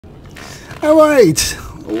Alright,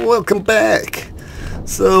 welcome back.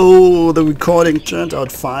 So the recording turned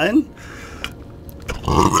out fine.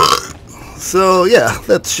 So yeah,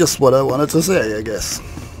 that's just what I wanted to say, I guess.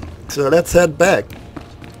 So let's head back.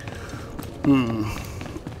 And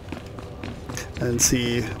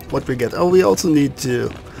see what we get. Oh, we also need to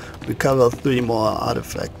recover 3 more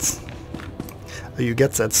artifacts. You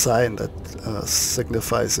get that sign that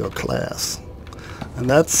signifies your class. And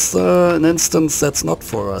that's an instance that's not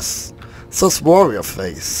for us. It says warrior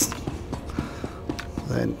face.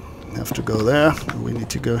 Then have to go there. We need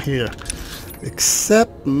to go here.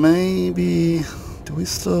 Except maybe... do we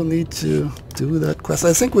still need to do that quest?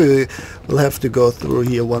 I think we will have to go through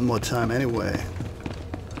here one more time anyway.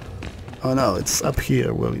 Oh no, it's up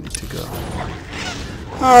here where we need to go.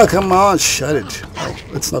 Oh, come on, shut it. Oh,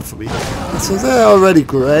 it's not for me. So they're already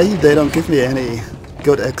grey. They don't give me any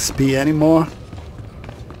good XP anymore.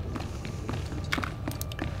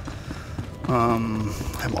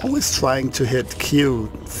 I'm always trying to hit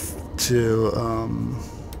Q to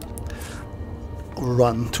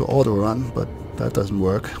auto run, but that doesn't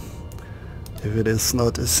work if it is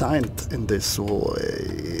not assigned in this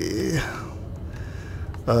way.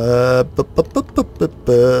 Yeah,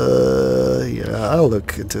 I'll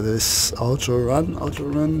look into this. Auto run.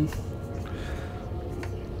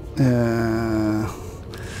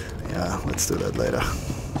 Yeah, let's do that later.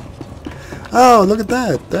 Oh, look at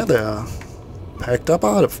that! There they are. Packed up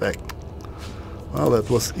artifact. Well, that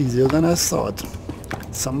was easier than I thought.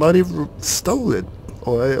 Somebody stole it,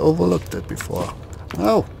 or I overlooked it before.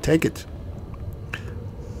 Oh, take it.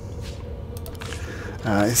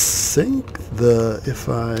 I think if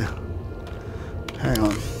I... hang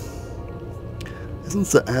on. Isn't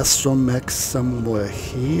the Astromech somewhere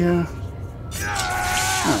here?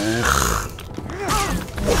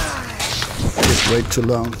 Just wait too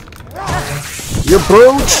long. You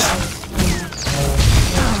brute!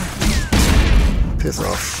 Piss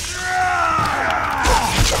off.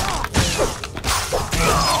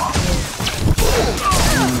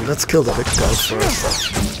 Let's kill the big guy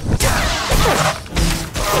first.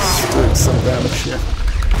 Doing some damage here.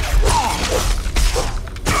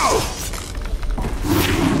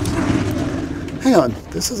 Hang on,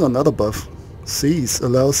 this is another buff. Seize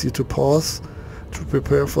allows you to pause to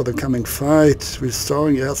prepare for the coming fight,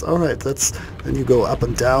 restoring your health. Alright, that's then you go up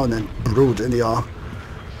and down and brood in your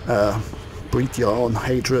breed your own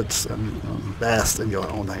hatred and bask in your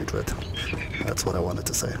own hatred. That's what I wanted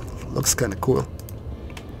to say. Looks kinda cool.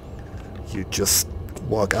 You just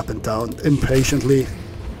walk up and down impatiently.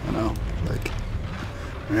 You know, like,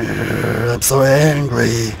 I'm so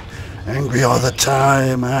angry all the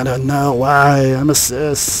time, I don't know why, I'm a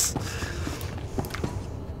sis.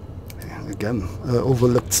 Again,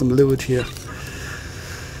 overlooked some loot here.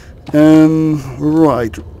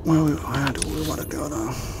 Right, where do we want to go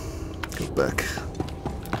now? Go back.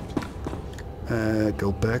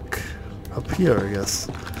 Go back up here, I guess.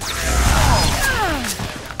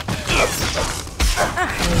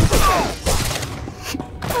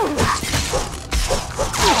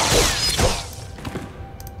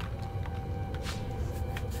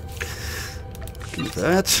 Give me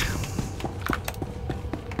that.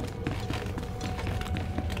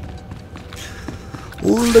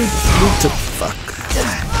 Loot the fuck.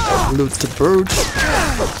 Loot the bird.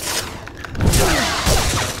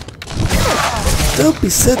 Don't be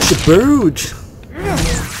such a bird.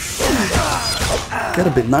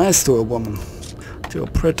 Gotta be nice to a woman. To a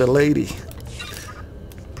pretty lady.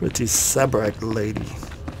 Pretty Sabrak lady.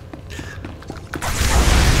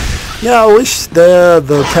 Yeah, I wish the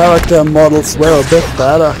character models were a bit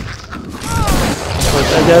better.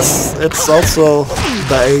 But I guess it's also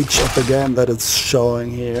the age of the game that it's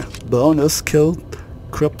showing here. Bonus kill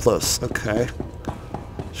Cripplers. Okay.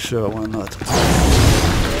 Sure, why not?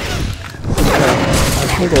 Okay,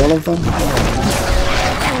 I killed all of them.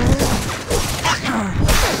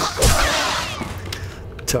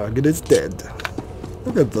 Target is dead.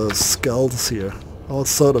 Look at those skulls here. All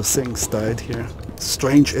sort of things died here.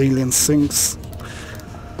 Strange alien things.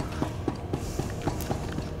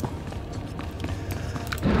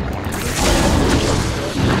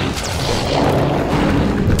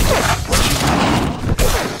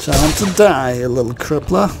 Time to die, you little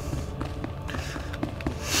crippler.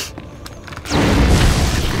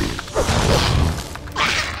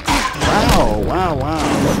 Wow.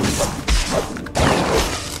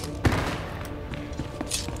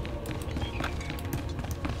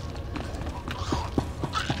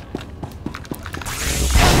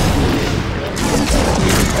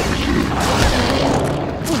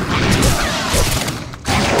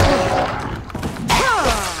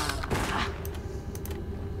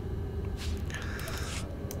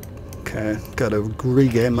 Okay, gotta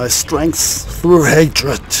regain my strength through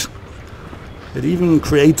hatred. It even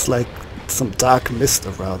creates like some dark mist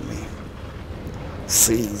around me.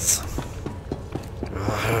 Seas.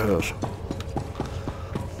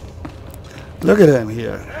 Look at him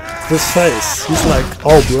here. His face. He's like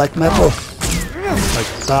all black metal.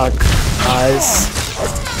 Like dark eyes.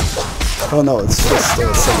 Oh no, it's just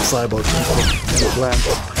some cyborg people in the plant.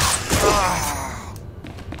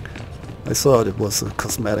 I thought it was a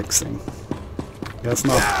cosmetic thing. Guess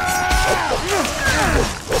not.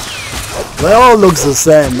 They all look the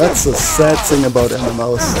same. That's the sad thing about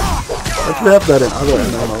MMOs. But we have that in other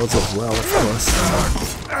MMOs as well, of course.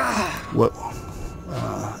 What?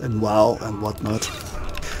 In WoW and whatnot.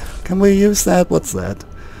 Can we use that? What's that?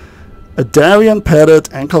 A Darien padded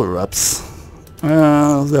ankle wraps.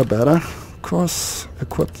 They're better. Of course,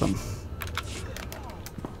 equip them.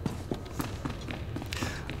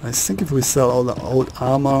 I think if we sell all the old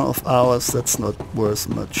armor of ours, that's not worth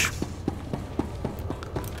much.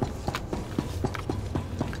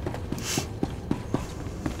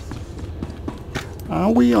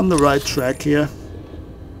 Are we on the right track here?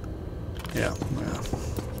 Yeah.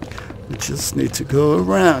 We just need to go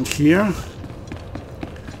around here.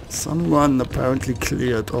 Someone apparently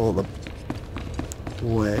cleared all the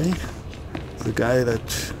way. The guy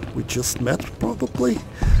that we just met, probably.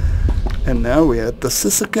 And now we're at the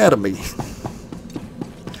Sys Academy.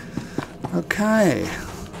 Okay.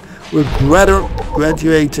 We're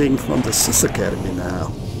graduating from the Sys Academy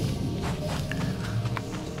now.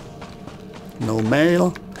 No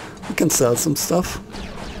mail. We can sell some stuff.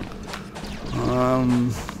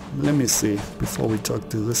 Let me see before we talk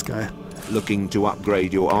to this guy. Looking to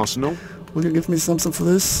upgrade your arsenal? Will you give me something for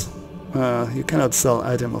this? You cannot sell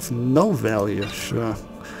item of no value. Sure.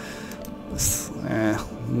 This,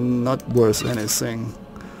 not worth anything.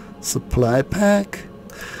 Supply pack?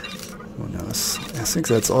 Who knows? I think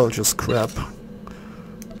that's all just crap.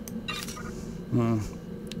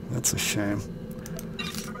 That's a shame.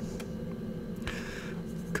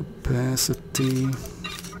 Capacity.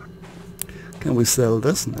 Can we sell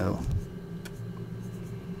this? No.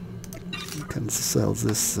 We can sell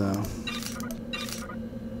this.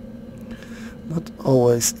 Not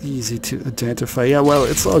always easy to identify. Yeah, well,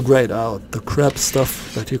 it's all grayed out. The crap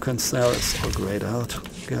stuff that you can sell is all grayed out,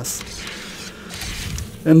 I guess.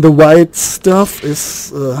 And the white stuff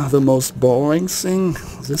is the most boring thing.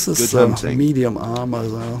 This is medium armor,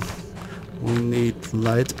 though. We need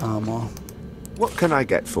light armor. What can I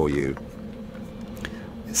get for you?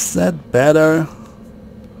 Is that better?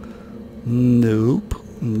 Nope,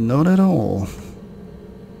 not at all.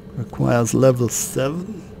 Requires level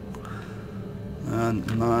 7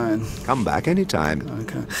 and 9. Come back anytime.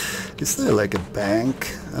 Okay. Is there like a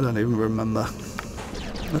bank? I don't even remember.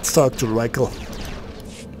 Let's talk to Reichel.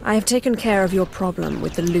 I have taken care of your problem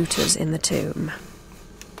with the looters in the tomb.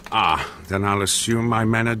 Ah, then I'll assume my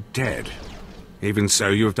men are dead. Even so,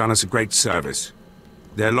 you have done us a great service.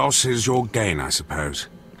 Their loss is your gain, I suppose.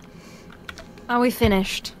 Are we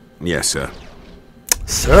finished? Yes, sir.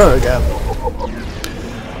 Sir, again.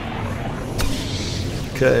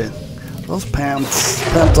 Okay. Those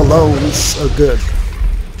pantaloons are good.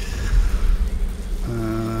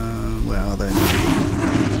 Where are they?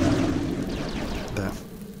 There.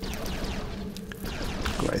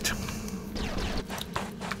 Great.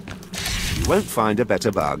 You won't find a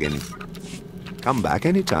better bargain. Come back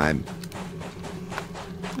anytime.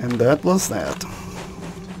 And that was that.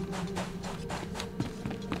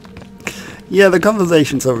 Yeah, the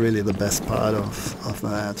conversations are really the best part of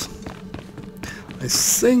that. I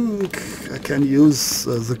think I can use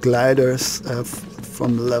the gliders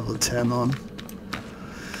from level 10 on.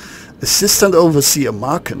 Assistant Overseer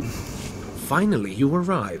Markin. Finally, you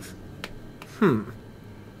arrive.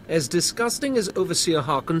 As disgusting as Overseer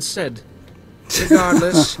Harkon said.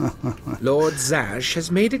 Regardless, Lord Zash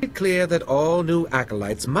has made it clear that all new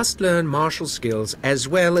acolytes must learn martial skills as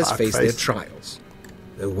well as face their trials.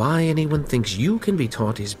 Though why anyone thinks you can be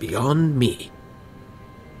taught is beyond me.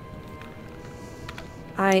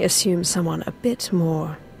 I assume someone a bit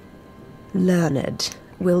more learned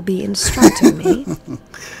will be instructing me.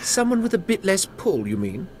 Someone with a bit less pull, you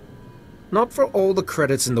mean? Not for all the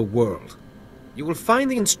credits in the world. You will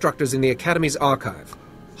find the instructors in the Academy's archive.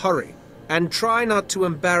 Hurry, and try not to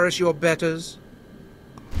embarrass your betters.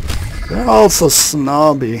 They're also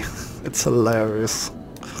snobby. It's hilarious.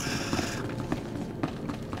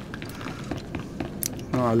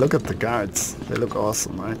 Oh, look at the guards. They look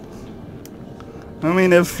awesome, right? I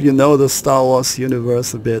mean, if you know the Star Wars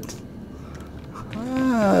universe a bit.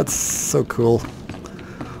 It's so cool.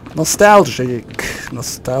 Nostalgia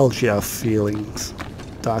feelings.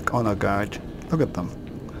 Dark Honor Guard. Look at them.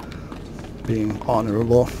 Being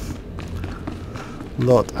honorable.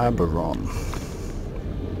 Lord Aberon.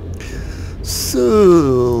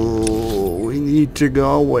 So we need to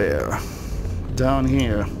go where? Down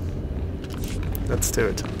here. Let's do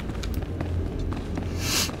it.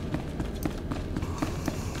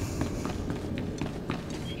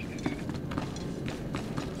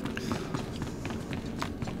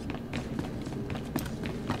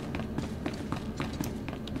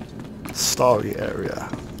 Story area.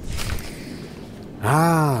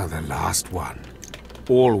 Ah, the last one.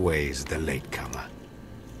 Always the latecomer.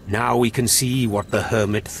 Now we can see what the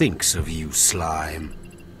Hermit thinks of you, Slime.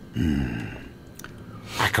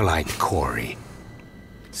 Acolyte Corey.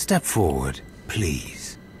 Step forward,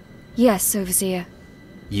 please. Yes, Overseer.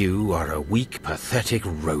 You are a weak, pathetic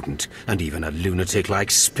rodent, and even a lunatic like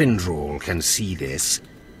Spindrel can see this.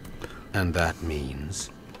 And that means...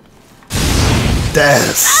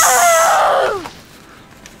 death!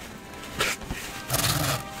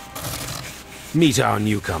 Meet our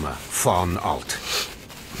newcomer, Von Alt.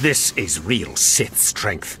 This is real Sith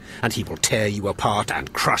strength, and he will tear you apart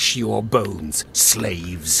and crush your bones,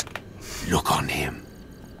 slaves. Look on him.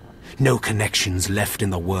 No connections left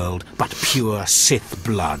in the world, but pure Sith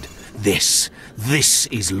blood. This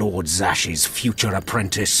is Lord Zash's future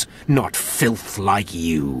apprentice, not filth like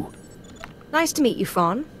you. Nice to meet you,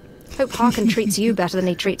 Fawn. Hope Harkon treats you better than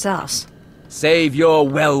he treats us. Save your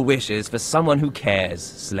well wishes for someone who cares,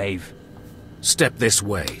 slave. Step this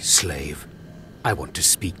way, slave. I want to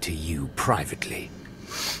speak to you privately.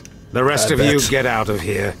 The rest of you get out of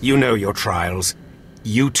here. You know your trials.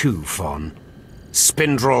 You too, Fawn.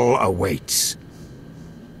 Spindrel awaits.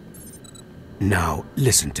 Now,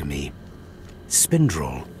 listen to me.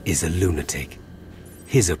 Spindrel is a lunatic.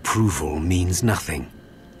 His approval means nothing.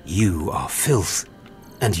 You are filth,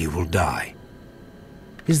 and you will die.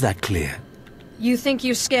 Is that clear? You think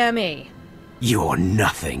you scare me? You're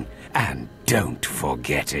nothing, and don't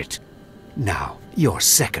forget it. Now, your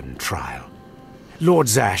second trial. Lord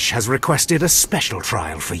Zash has requested a special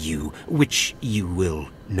trial for you, which you will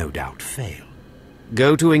no doubt fail.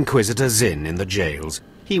 Go to Inquisitor Zinn in the jails.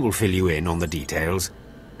 He will fill you in on the details,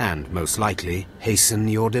 and most likely hasten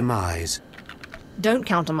your demise. Don't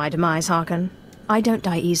count on my demise, Harkon. I don't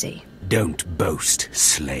die easy. Don't boast,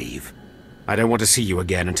 slave. I don't want to see you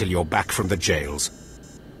again until you're back from the jails.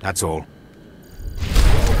 That's all.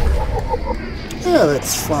 Yeah,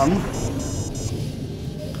 that's fun.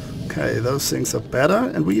 Okay, those things are better,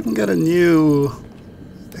 and we even get a new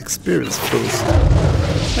experience boost.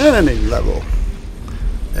 And a new level.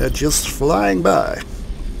 They're just flying by.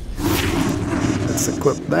 Let's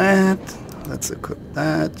equip that. Let's equip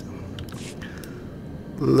that.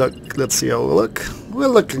 Look, let's see how we look. We're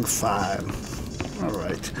looking fine.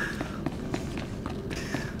 Alright.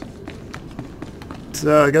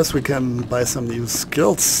 So I guess we can buy some new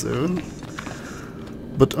skills soon.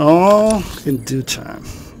 But all in due time.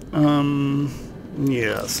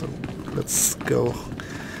 Yeah, so let's go.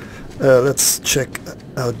 Let's check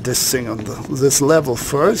out this thing on this level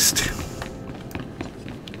first.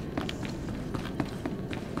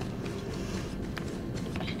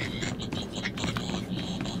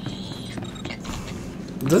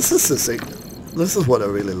 This is the thing. This is what I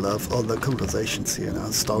really love. All the conversations here in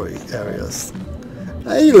our story areas.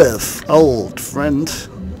 Aleph, old friend.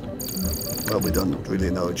 Well, we don't really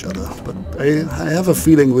know each other, but I have a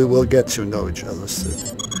feeling we will get to know each other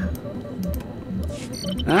soon.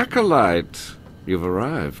 Acolyte, you've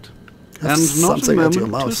arrived. That's and not a something at your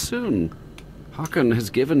moment too mouth. soon. Harkon has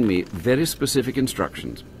given me very specific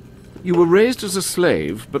instructions. You were raised as a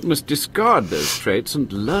slave, but must discard those traits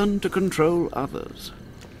and learn to control others.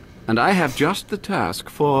 And I have just the task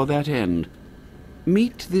for that end.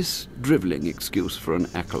 Meet this drivelling excuse for an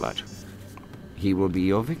acolyte. He will be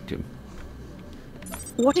your victim.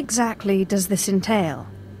 What exactly does this entail?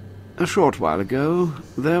 A short while ago,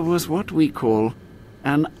 there was what we call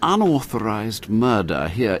an unauthorized murder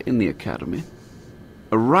here in the Academy.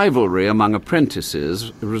 A rivalry among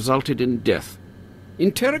apprentices resulted in death.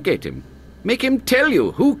 Interrogate him. Make him tell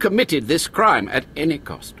you who committed this crime at any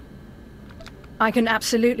cost. I can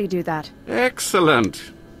absolutely do that.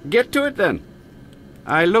 Excellent. Get to it then.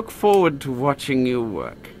 I look forward to watching you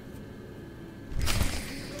work.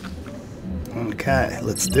 Okay,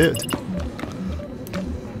 let's do it.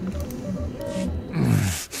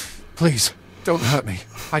 Please, don't hurt me.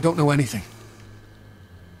 I don't know anything.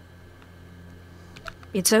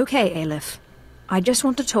 It's okay, Aleph. I just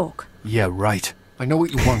want to talk. Yeah, right. I know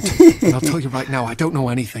what you want, and I'll tell you right now, I don't know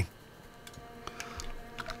anything.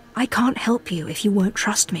 I can't help you if you won't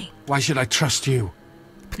trust me. Why should I trust you?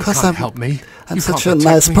 Because you can't help me. I'm You such can't a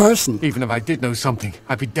protect nice me. person. Even if I did know something,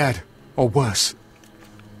 I'd be dead. Or worse.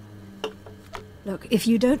 Look, if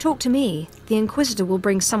you don't talk to me, the Inquisitor will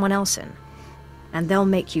bring someone else in. And they'll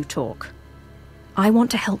make you talk. I want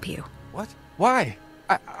to help you. What? Why?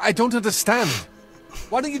 I don't understand.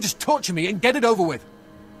 Why don't you just torture me and get it over with?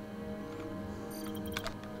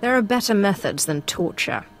 There are better methods than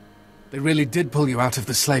torture. They really did pull you out of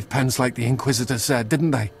the slave pens like the Inquisitor said,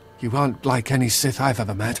 didn't they? You aren't like any Sith I've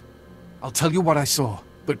ever met. I'll tell you what I saw,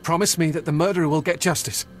 but promise me that the murderer will get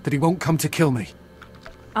justice, that he won't come to kill me.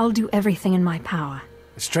 I'll do everything in my power.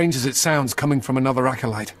 As strange as it sounds coming from another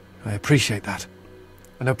acolyte, I appreciate that.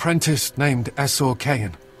 An apprentice named Essor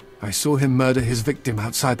Kayan. I saw him murder his victim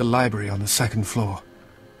outside the library on the 2nd floor.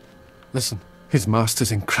 Listen, his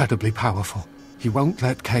master's incredibly powerful. He won't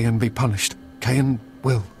let Kayan be punished. Kayan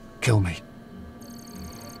will kill me.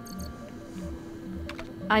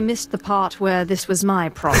 I missed the part where this was my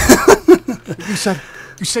problem. You said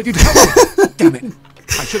you'd help me. Damn it.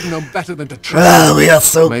 I should have known better than to try. Ah, we are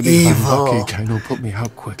so Maybe evil. if I'm lucky, Kayan will put me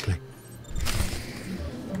out quickly.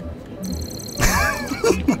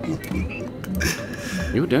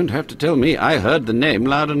 You don't have to tell me. I heard the name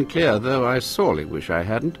loud and clear, though I sorely wish I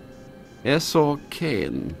hadn't. Essor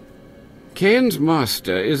Kayan. Kayan's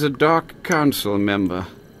master is a Dark Council member.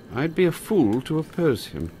 I'd be a fool to oppose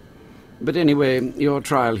him. But anyway, your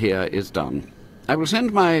trial here is done. I will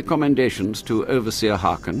send my commendations to Overseer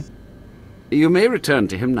Harkon. You may return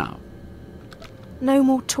to him now. No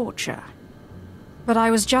more torture. But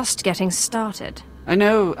I was just getting started. I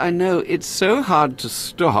know. It's so hard to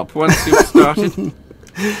stop once you've started.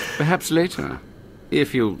 Perhaps later,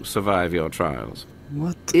 if you survive your trials.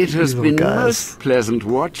 What It has evil been guys. most pleasant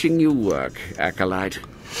watching you work, Acolyte.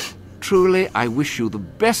 Truly, I wish you the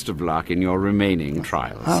best of luck in your remaining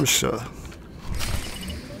trials. I'm sure.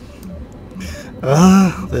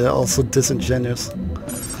 They're also disingenuous.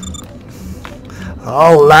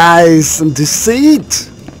 All lies and deceit!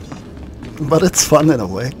 But it's fun in a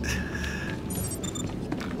way.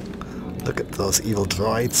 Look at those evil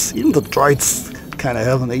droids. Even the droids kind of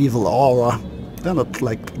have an evil aura. They're not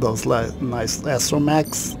like those nice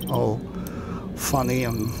astromechs, all funny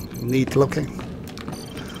and neat looking.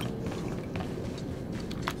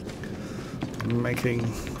 Making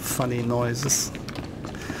funny noises.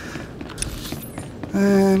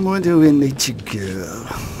 And where do we need to go?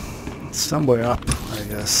 Somewhere up, I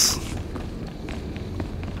guess.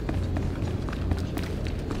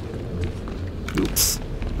 Oops,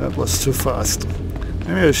 that was too fast.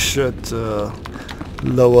 Maybe I should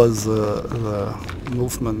lower the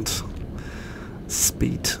movement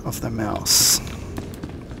speed of the mouse.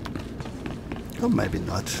 Or maybe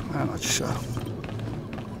not, I'm not sure.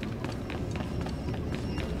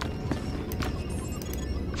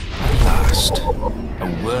 Last,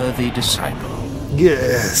 a worthy disciple.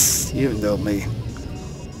 Yes, you know me.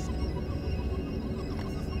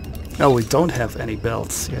 Oh, we don't have any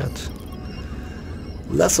belts yet.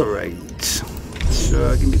 Lacerate.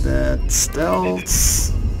 Sure, give me that.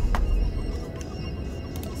 Stealth.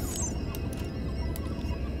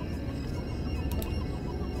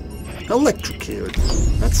 Electrocute.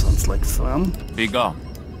 That sounds like fun. Be gone.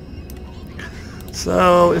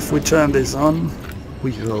 So, if we turn this on,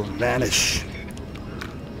 we will vanish.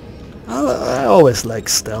 I always like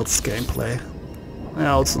stealth gameplay. I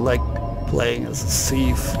also like playing as a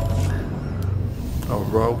thief or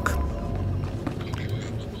rogue.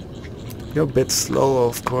 You're a bit slower,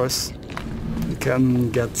 of course. You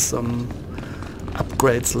can get some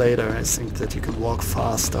upgrades later. I think that you can walk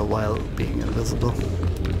faster while being invisible.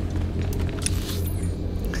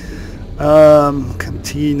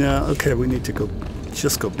 Cantina. Okay, we need to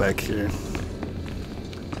just go back here.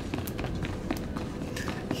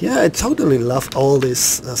 Yeah, I totally love all this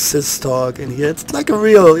Sith talk in here. It's like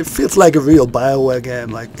it feels like a real BioWare game,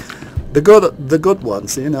 like the good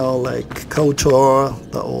ones, you know, like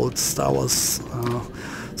KOTOR, the old Star Wars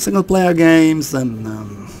single player games, and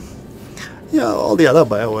yeah, all the other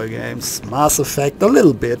BioWare games, Mass Effect, a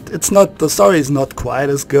little bit. The story is not quite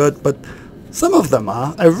as good, but some of them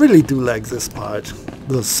are. I really do like this part,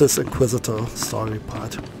 the Sith Inquisitor storyline.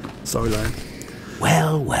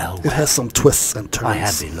 Well. It has some twists and turns. I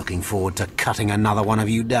had been looking forward to cutting another one of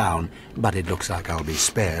you down, but it looks like I'll be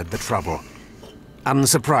spared the trouble.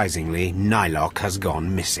 Unsurprisingly, Nylock has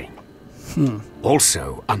gone missing.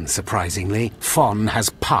 Also, unsurprisingly, Fon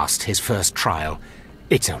has passed his first trial.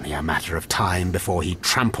 It's only a matter of time before he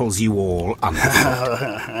tramples you all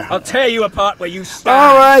underfoot. I'll tear you apart where you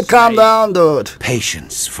stand. Alright, calm down, dude.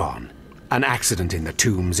 Patience, Fon. An accident in the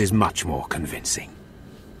tombs is much more convincing.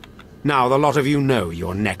 Now the lot of you know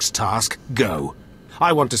your next task. Go.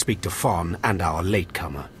 I want to speak to Fawn and our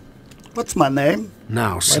latecomer. What's my name?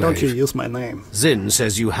 Now, slave. Why don't you use my name? Zinn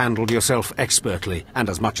says you handled yourself expertly, and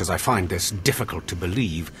as much as I find this difficult to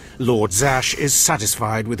believe, Lord Zash is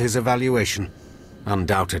satisfied with his evaluation.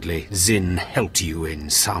 Undoubtedly, Zinn helped you in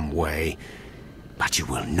some way, but you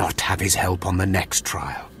will not have his help on the next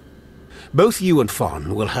trial. Both you and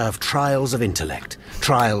Fawn will have trials of intellect,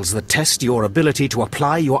 trials that test your ability to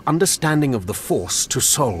apply your understanding of the Force to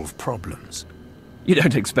solve problems. You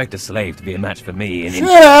don't expect a slave to be a match for me in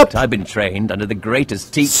Shut up! I've been trained under the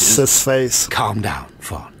greatest teachers. Sis face. Calm down,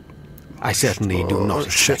 Fawn. I certainly do not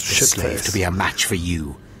expect this slave to be a match for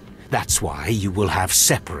you. That's why you will have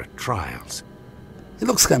separate trials. He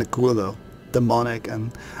looks kind of cool though. Demonic,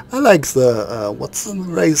 and I like the, what's the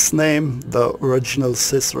race name? The original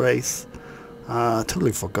Sis race.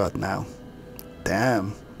 Totally forgot now.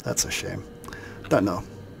 Damn, that's a shame. Don't know.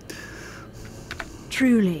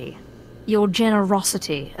 Truly, your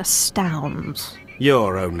generosity astounds.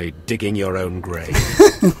 You're only digging your own grave.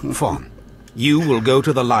 Fawn, you will go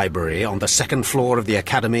to the library on the second floor of the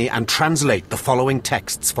Academy and translate the following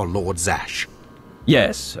texts for Lord Zash.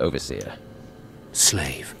 Yes, Overseer.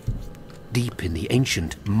 Slave. Deep in the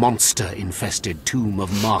ancient, monster-infested tomb of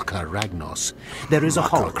Marka Ragnos, there is a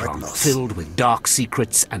holocron filled with dark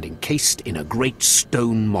secrets and encased in a great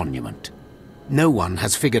stone monument. No one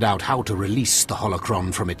has figured out how to release the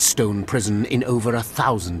holocron from its stone prison in over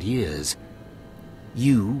 1,000 years.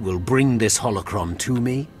 You will bring this holocron to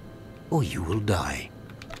me, or you will die.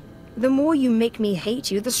 The more you make me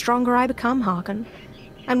hate you, the stronger I become, Harkon.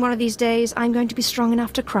 And one of these days, I'm going to be strong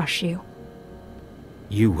enough to crush you.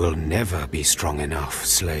 You will never be strong enough,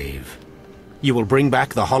 slave. You will bring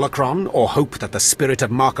back the holocron, or hope that the spirit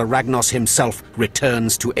of Marka Ragnos himself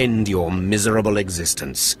returns to end your miserable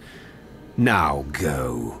existence. Now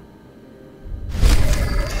go.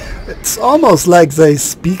 It's almost like they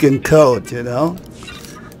speak in code, you know?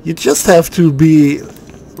 You just have to be...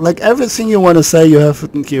 Like, everything you want to say, you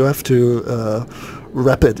have to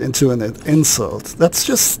wrap it into an insult. That's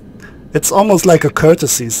just... It's almost like a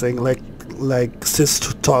courtesy thing, like sis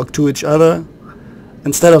to talk to each other.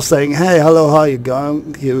 Instead of saying, hey, hello, how you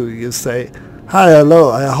going? You say, hi, hello,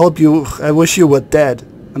 I wish you were dead.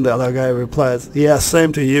 And the other guy replies, yeah,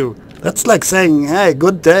 same to you. That's like saying, hey,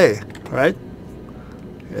 good day, right?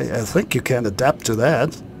 I think you can adapt to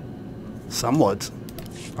that. Somewhat.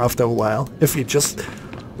 After a while. If you just,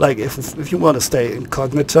 like, if you want to stay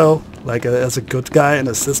incognito, like as a good guy in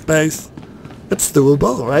a cis base, it's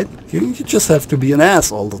doable, right? You just have to be an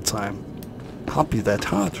ass all the time. Can't be that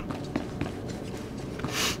hard.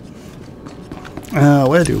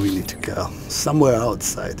 Where do we need to go? Somewhere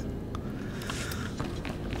outside.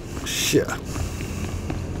 Sure.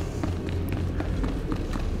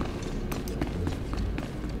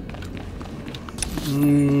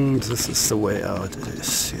 This is the way out. It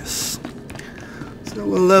is, yes. So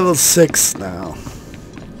we're level 6 now.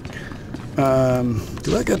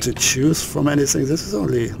 Do I get to choose from anything? This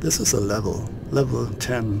is a level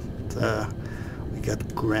 10. We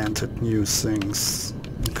get granted new things.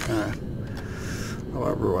 Okay.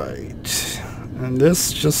 Alright. And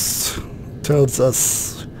this just tells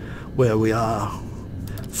us where we are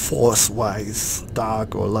force-wise,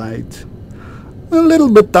 dark or light. A little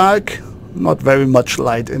bit dark, not very much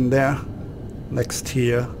light in there. Next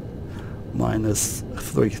here, minus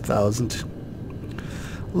 3,000.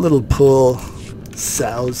 Little pull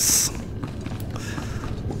south.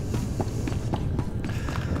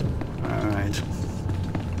 Alright.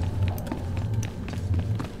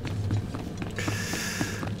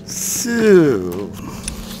 So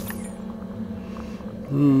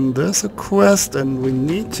there's a quest and we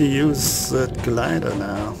need to use that glider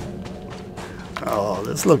now. Oh,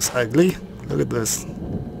 this looks ugly. Look at this.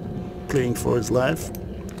 Fleeing for his life.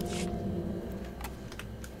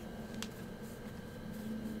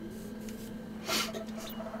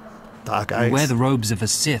 Dark eyes. You wear the robes of a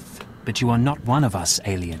Sith, but you are not one of us,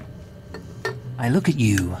 alien. I look at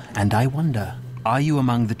you and I wonder, are you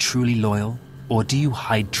among the truly loyal, or do you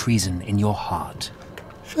hide treason in your heart?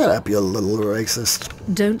 Shut up, you little racist.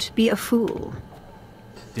 Don't be a fool.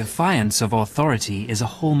 Defiance of authority is a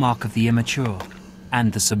hallmark of the immature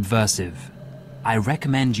and the subversive. I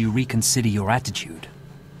recommend you reconsider your attitude.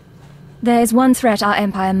 There is one threat our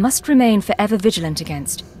Empire must remain forever vigilant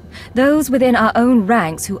against. Those within our own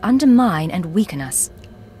ranks who undermine and weaken us.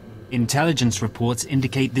 Intelligence reports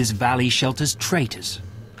indicate this valley shelters traitors.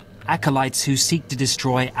 Acolytes who seek to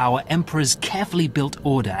destroy our Emperor's carefully built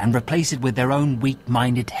order and replace it with their own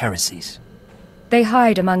weak-minded heresies. They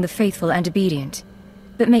hide among the faithful and obedient.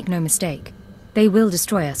 But make no mistake, they will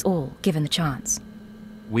destroy us all, given the chance.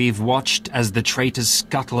 We've watched as the traitors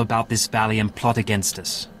scuttle about this valley and plot against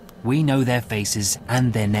us. We know their faces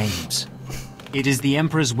and their names. It is the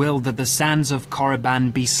Emperor's will that the sands of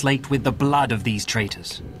Korriban be slaked with the blood of these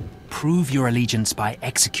traitors. Prove your allegiance by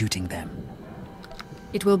executing them.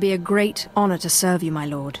 It will be a great honor to serve you, my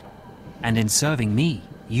lord. And in serving me,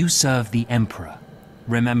 you serve the Emperor.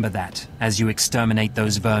 Remember that, as you exterminate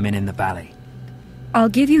those vermin in the valley. I'll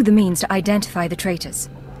give you the means to identify the traitors.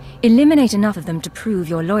 Eliminate enough of them to prove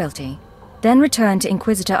your loyalty. Then return to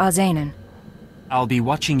Inquisitor Arzanan. I'll be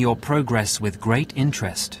watching your progress with great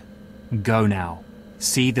interest. Go now.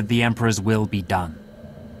 See that the Emperor's will be done.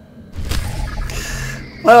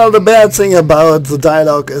 Well, the bad thing about the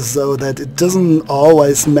dialogue is, though, that it doesn't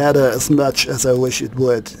always matter as much as I wish it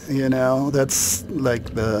would. You know, that's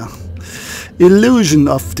like the illusion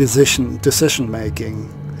of decision making.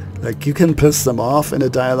 Like, you can piss them off in a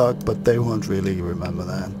dialogue, but they won't really remember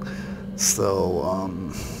that. So,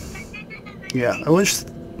 yeah, I wish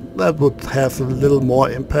that would have a little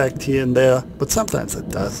more impact here and there, but sometimes it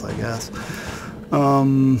does, I guess.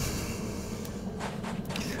 And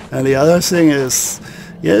the other thing is,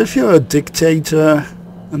 yeah, if you're a dictator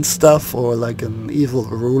and stuff, or like an evil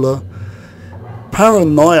ruler,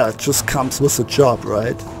 paranoia just comes with the job,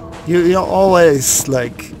 right? You're always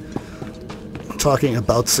like talking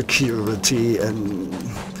about security and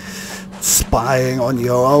spying on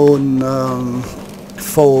your own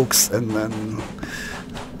folks, and then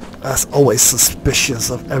as always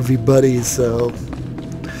suspicious of everybody. So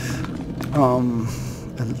and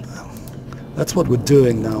that's what we're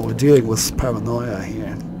doing now. We're dealing with paranoia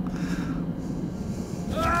here.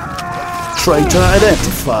 Traitor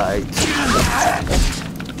identified.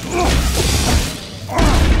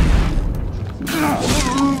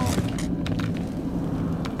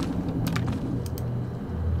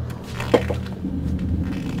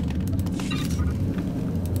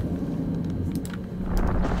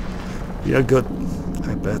 You're good,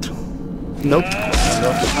 I bet. Nope.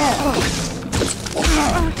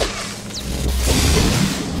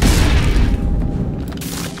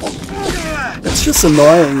 It's just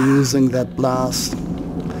annoying using that blast.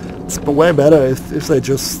 It's way better if they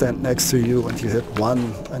just stand next to you and you hit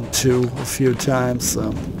 1 and 2 a few times.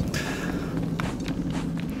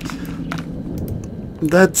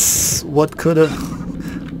 That's what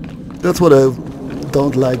that's what I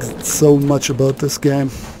don't like so much about this game.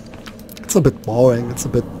 It's a bit boring, it's a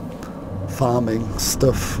bit farming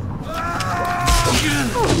stuff.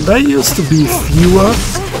 There used to be fewer.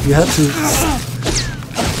 You had to,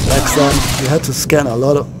 back then, you had to scan a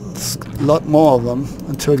lot more of them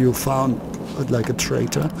until you found like a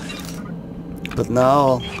traitor. But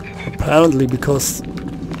now, apparently because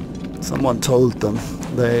someone told them,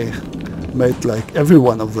 they made like every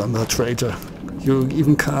one of them a traitor. You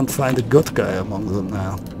even can't find a good guy among them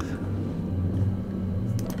now.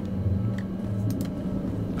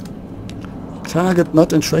 Target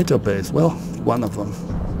not in traitor base. Well, one of them.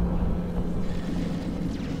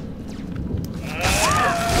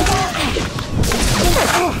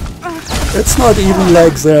 It's not even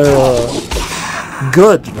like they're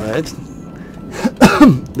good, right?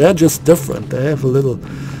 They're just different. They have a little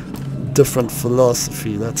different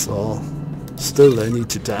philosophy, that's all. Still, they need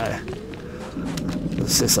to die. The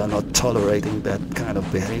Sith are not tolerating that kind of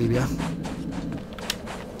behavior.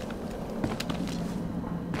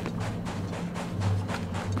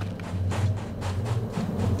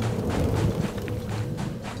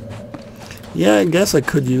 Yeah, I guess I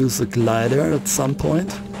could use a glider at some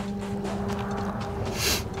point.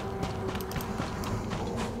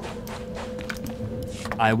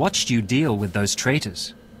 I watched you deal with those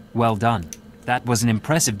traitors. Well done. That was an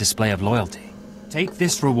impressive display of loyalty. Take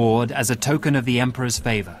this reward as a token of the Emperor's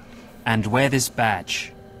favor, and wear this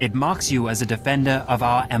badge. It marks you as a defender of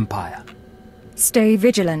our empire. Stay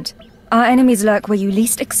vigilant. Our enemies lurk where you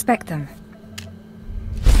least expect them.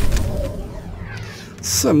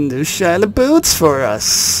 Some new shiny boots for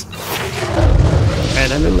us.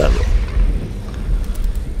 And a new level.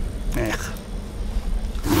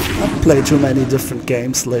 I've played too many different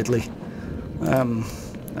games lately.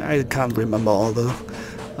 I can't remember all the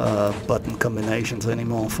button combinations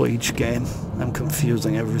anymore for each game. I'm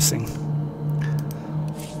confusing everything.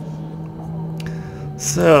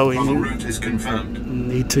 So we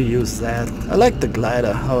need to use that. I like the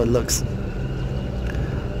glider, how it looks.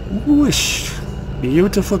 Whoosh!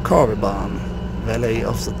 Beautiful Korriban, Valley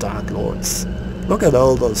of the Dark Lords. Look at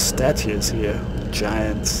all those statues here,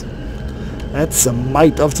 giants. That's the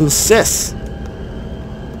might of the Sith.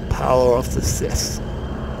 Power of the Sith.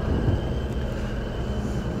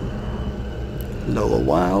 Lower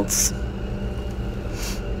Wilds.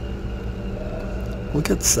 We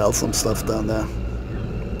could sell some stuff down there.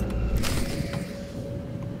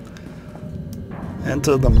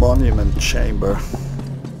 Enter the monument chamber.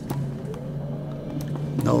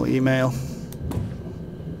 No email.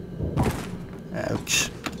 Ouch.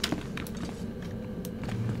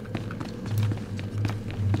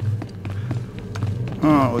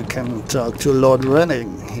 Oh, we can talk to Lord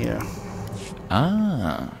Renning here.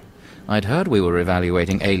 Ah, I'd heard we were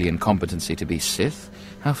evaluating alien competency to be Sith.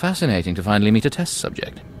 How fascinating to finally meet a test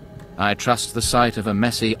subject. I trust the sight of a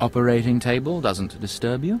messy operating table doesn't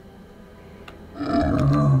disturb you?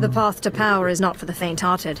 The path to power is not for the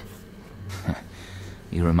faint-hearted.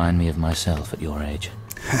 You remind me of myself at your age.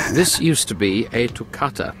 This used to be a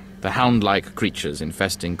Tukata, the hound-like creatures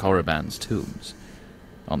infesting Korriban's tombs.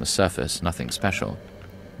 On the surface, nothing special.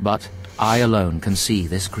 But I alone can see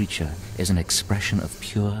this creature is an expression of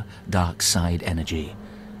pure dark side energy.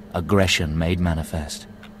 Aggression made manifest.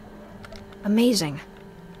 Amazing.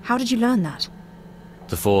 How did you learn that?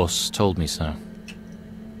 The Force told me so.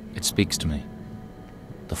 It speaks to me.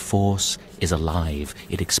 The Force is alive.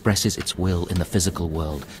 It expresses its will in the physical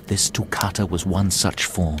world. This Tukata was one such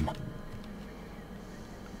form.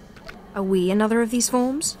 Are we another of these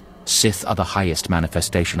forms? Sith are the highest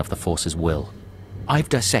manifestation of the Force's will. I've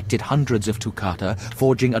dissected hundreds of Tukata,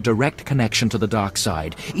 forging a direct connection to the dark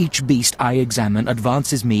side. Each beast I examine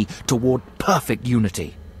advances me toward perfect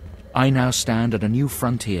unity. I now stand at a new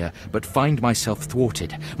frontier, but find myself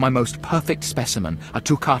thwarted. My most perfect specimen, a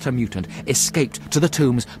Tukata mutant, escaped to the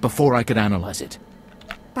tombs before I could analyze it.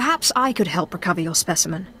 Perhaps I could help recover your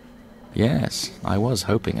specimen. Yes, I was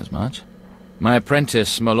hoping as much. My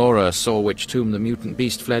apprentice, Melora, saw which tomb the mutant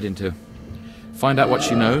beast fled into. Find out what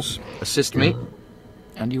she knows, assist me,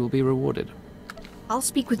 and you will be rewarded. I'll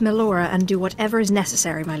speak with Melora and do whatever is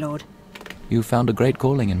necessary, my lord. You found a great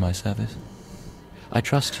calling in my service. I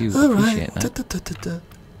trust you appreciate that.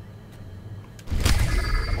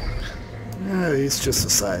 Yeah, he's just a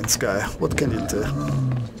science guy. What can you do?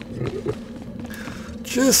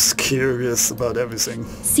 Just curious about everything.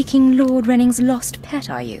 Seeking Lord Renning's lost pet,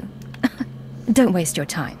 are you? Don't waste your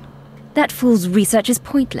time. That fool's research is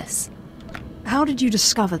pointless. How did you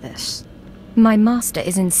discover this? My master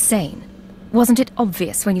is insane. Wasn't it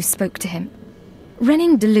obvious when you spoke to him?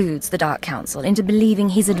 Renning deludes the Dark Council into believing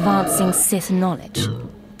he's advancing Sith knowledge.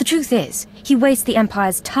 The truth is, he wastes the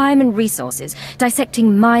Empire's time and resources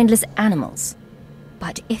dissecting mindless animals.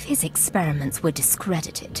 But if his experiments were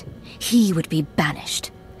discredited, he would be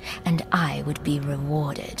banished, and I would be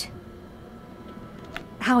rewarded.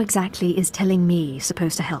 How exactly is telling me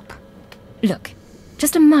supposed to help? Look,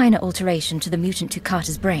 just a minor alteration to the mutant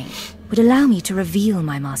Tukata's brain would allow me to reveal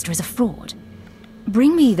my master as a fraud.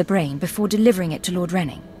 Bring me the brain before delivering it to Lord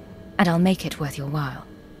Renning, and I'll make it worth your while.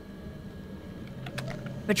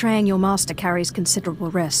 Betraying your master carries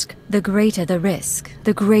considerable risk. The greater the risk,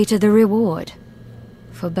 the greater the reward.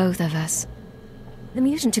 For both of us. The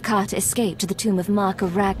mutant Tukata escaped to the tomb of Mark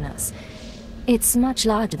of Ragnas. It's much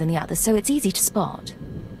larger than the others, so it's easy to spot.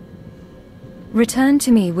 Return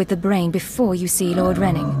to me with the brain before you see Lord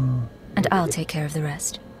Renning, and I'll take care of the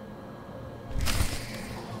rest.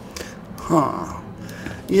 Huh.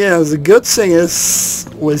 Yeah, the good thing is,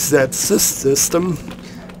 with that Sith system,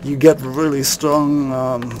 you get really strong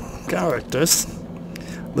characters.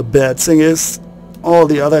 The bad thing is, all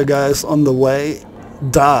the other guys on the way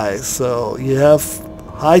die, so you have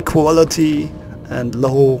high quality and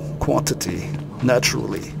low quantity,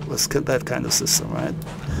 naturally, with that kind of system, right?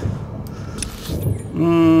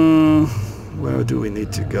 Where do we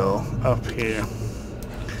need to go? Up here.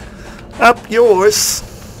 Up yours!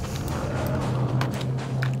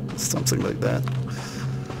 Something like that.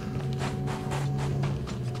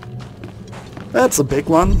 That's a big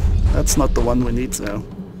one. That's not the one we need though.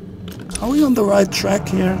 Are we on the right track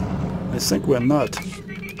here? I think we're not.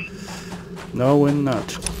 No, we're not.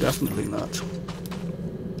 Definitely not.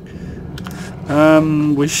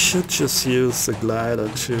 We should just use the glider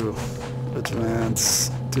to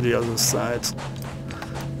advance to the other side.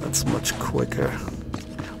 That's much quicker.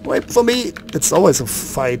 Wait for me! It's always a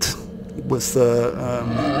fight with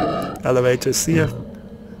the elevators here,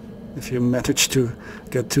 if you manage to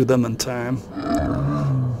get to them in time.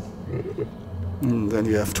 And then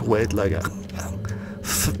you have to wait like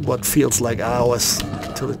what feels like hours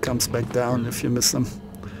till it comes back down if you miss them.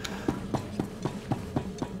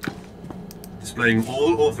 Displaying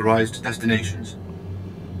all authorized destinations.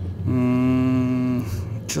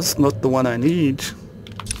 Just not the one I need.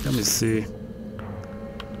 Let me see.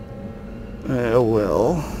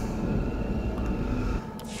 Well.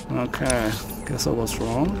 Okay, guess I was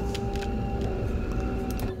wrong.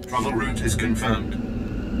 Travel route is confirmed.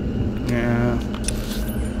 Yeah.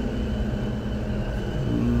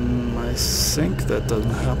 think that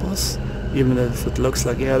doesn't help us. Even if it looks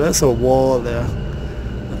like, yeah, there's a wall there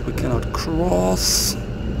that we cannot cross.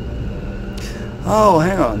 Oh,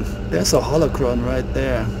 hang on. There's a holocron right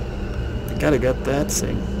there. I gotta get that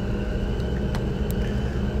thing.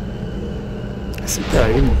 I think there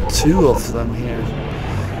are even 2 of them here.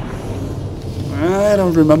 I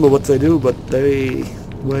don't remember what they do, but they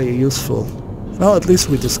were useful. Well, at least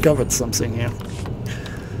we discovered something here.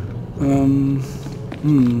 Do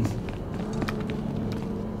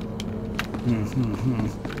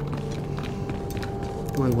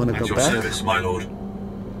I want to go your back? Service, my lord.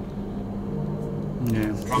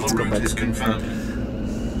 Yeah, let's go Route back. is confirmed.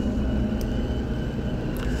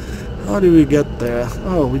 How do we get there?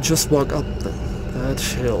 Oh, we just walk up that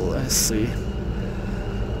hill, I see.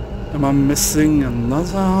 Am I missing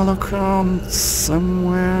another holocron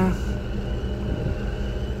somewhere?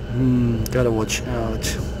 Gotta watch out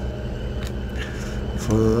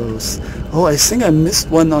for those. Oh, I think I missed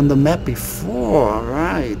one on the map before,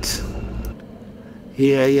 right?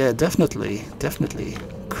 Yeah, definitely.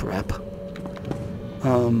 Crap.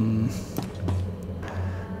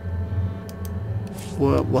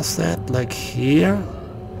 What was that? Like here?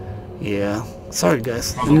 Yeah. Sorry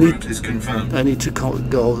guys. I need to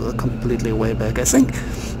go completely way back. I think,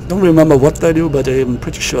 don't remember what they do, but I'm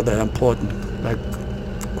pretty sure they're important. Like,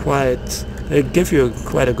 they give you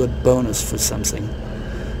quite a good bonus for something.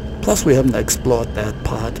 Plus we haven't explored that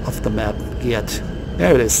part of the map yet.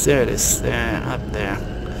 There it is, there, up there.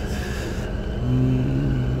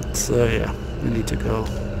 So yeah, we need to go.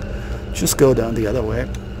 Just go down the other way.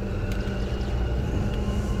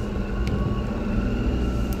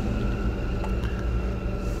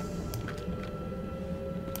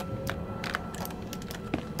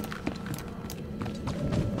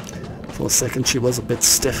 For a second she was a bit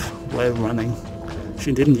stiff while running.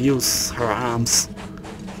 She didn't use her arms,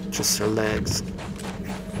 just her legs.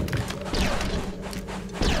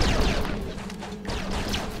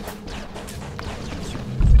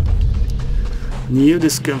 New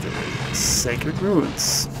discovery, sacred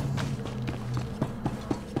ruins.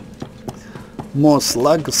 More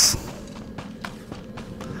slugs.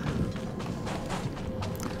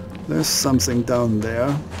 There's something down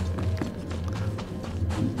there.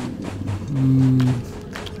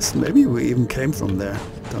 So maybe we even came from there.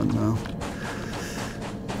 Don't know.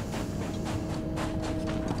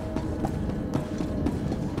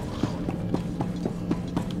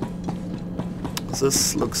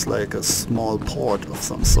 This looks like a small port of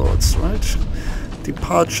some sorts, right?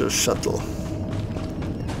 Departure shuttle.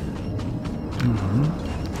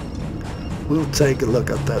 We'll take a look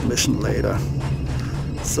at that mission later.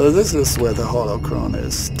 So this is where the holocron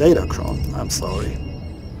is. Datacron, I'm sorry.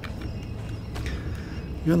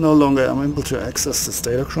 You're no longer able to access this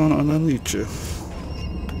Datacron, I don't need to.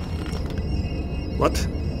 What?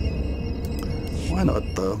 Why not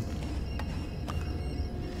though?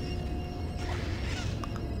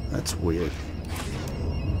 That's weird.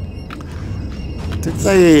 Did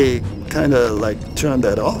they kinda like turn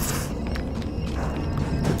that off?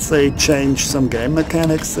 Did they change some game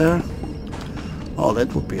mechanics there? Oh,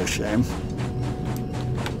 that would be a shame.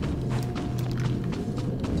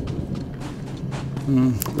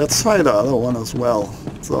 Let's try the other one as well,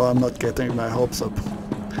 so I'm not getting my hopes up.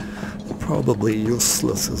 Probably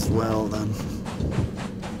useless as well then.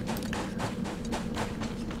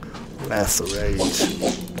 Lacerate.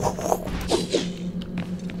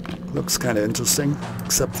 Looks kinda interesting,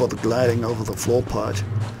 except for the gliding over the floor part.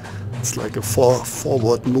 It's like a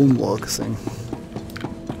forward moonwalk thing.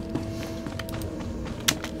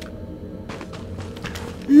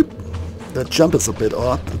 Yep. That jump is a bit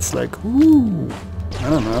odd. It's like, ooh, I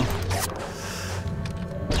don't know.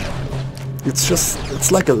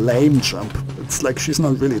 It's like a lame jump. It's like she's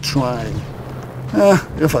not really trying.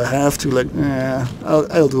 If I have to, like,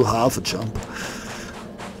 I'll do half a jump.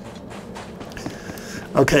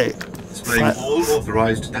 Okay. Displaying all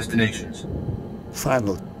authorized destinations.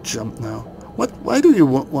 Final jump now. Why do you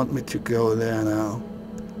want me to go there now?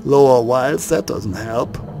 Lower wilds? That doesn't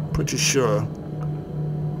help. Pretty sure.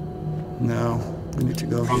 No, we need to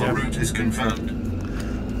go here. Travel route is confirmed.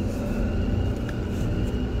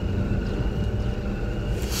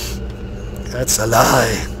 That's a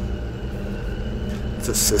lie.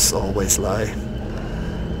 The Sith always lie.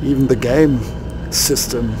 Even the game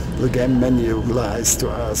system, the game menu lies to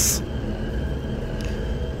us.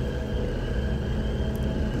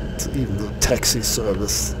 Even the taxi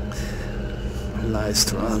service lies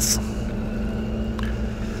to us.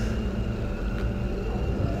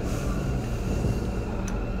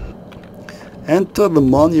 Enter the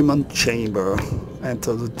monument chamber.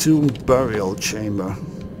 Enter the tomb burial chamber.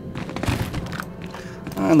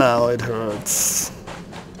 And now it hurts.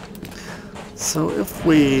 So if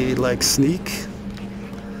we like sneak,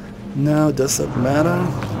 now does that matter?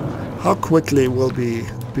 How quickly will we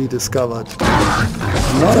be discovered?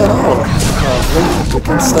 Not at all. We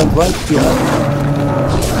can stand right behind them.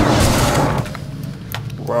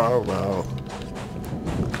 Wow, wow.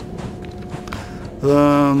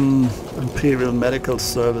 Imperial Medical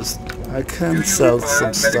Service. I can sell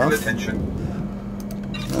some stuff.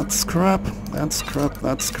 That's crap. That's crap.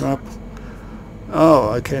 That's crap. Oh,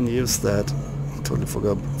 I can use that. Totally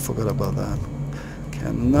forgot about that.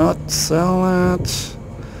 Cannot sell that.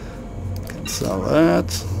 Can sell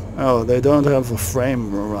that. Oh, they don't have a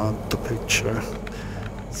frame around the picture.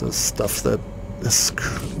 So stuff that is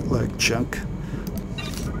like junk.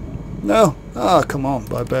 No! Ah, come on,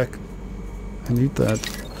 buy back. I need that.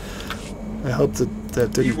 I hope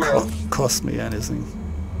that didn't cost me anything.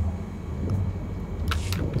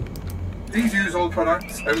 Please use all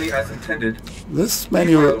products only as intended. This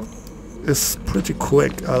menu is pretty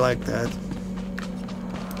quick. I like that.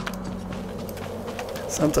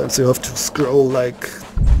 Sometimes you have to scroll like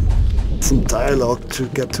some dialogue to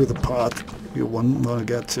get to the part you want to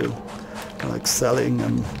get to, like selling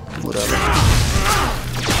and whatever.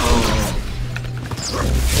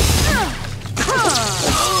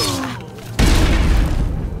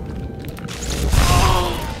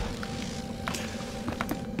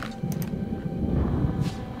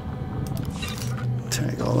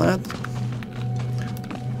 Take all that.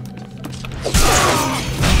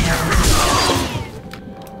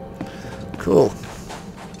 Cool.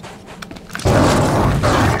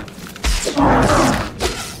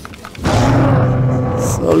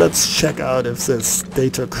 So let's check out if this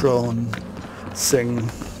Datacron thing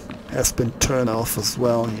has been turned off as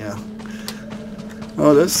well here.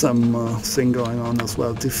 Oh, there's some thing going on as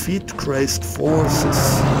well. Defeat crazed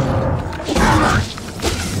forces.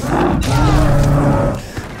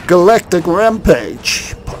 Galactic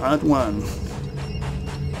Rampage, Part 1.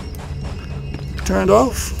 Turned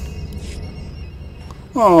off?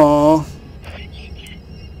 Aww.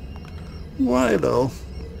 Why though?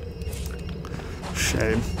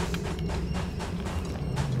 Shame.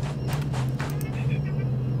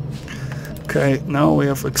 Okay, now we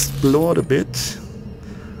have explored a bit.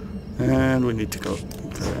 And we need to go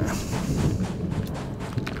there.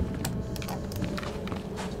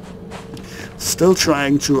 Still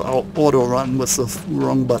trying to auto run with the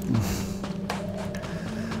wrong button.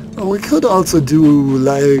 We could also do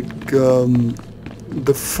like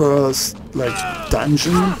the first like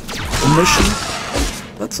dungeon mission.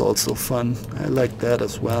 That's also fun. I like that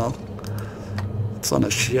as well. It's on a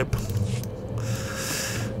ship.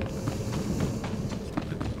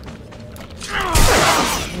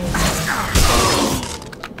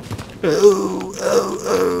 Oh, oh,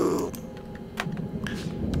 oh.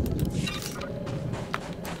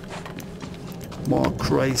 More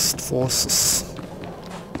crazed forces.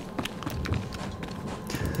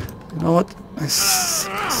 You know what? I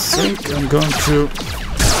think I'm going to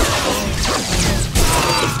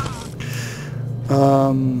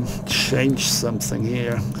change something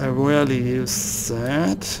here. I rarely use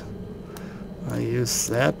that. I use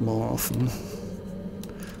that more often.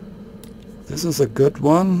 This is a good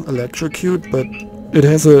one, electrocute, but it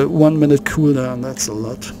has a 1 minute cooldown, that's a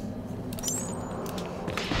lot.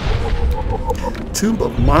 Tomb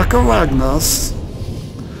of Marka Ragnos.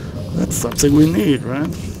 That's something we need,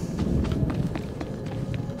 right?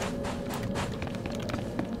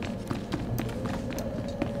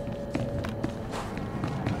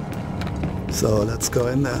 So let's go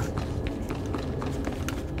in there.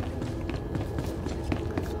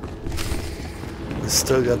 We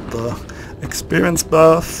still got the experience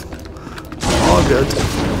buff. All good.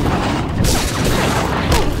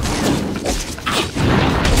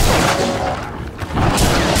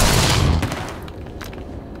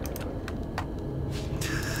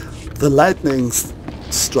 The lightning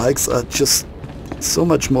strikes are just so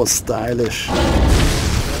much more stylish.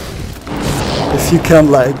 If you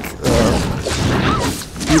can like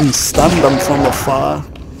even stun them from afar.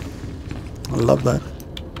 I love that.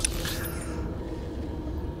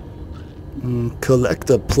 Collect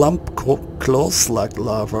a plump claw slug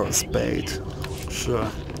larva as bait. Sure.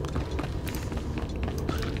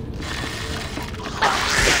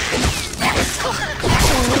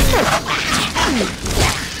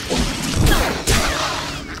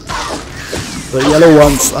 The yellow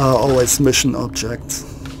ones are always mission objects.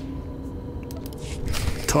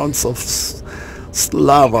 Tons of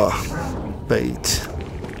lava bait.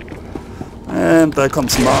 And there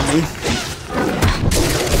comes Marnie.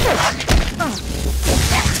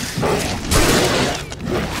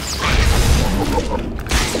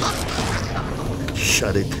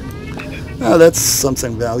 machete. Ah, that's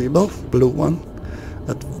something valuable. Blue one.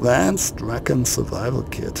 Advanced Dragon Survival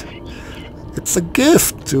Kit. It's a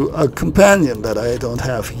gift to a companion that I don't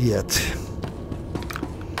have yet.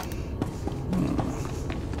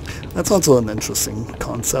 That's also an interesting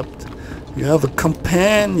concept. You have a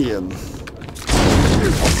companion.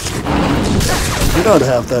 You don't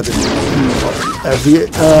have that in every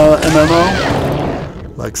MMO.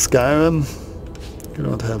 Like Skyrim. You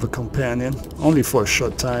don't have a companion. Only for a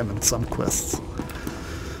short time in some quests.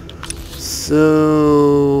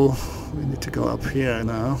 So we need to go up here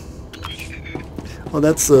now. Oh,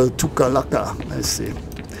 that's Tukalaka. I see.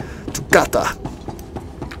 Tukata.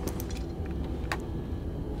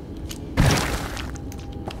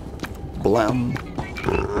 Blam.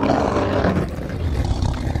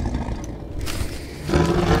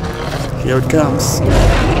 Here it comes.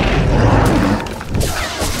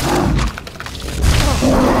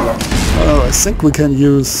 Oh, I think we can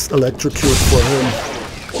use electrocute for him.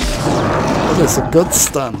 That is a good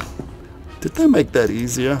stun. Did they make that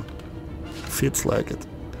easier? Feels like it.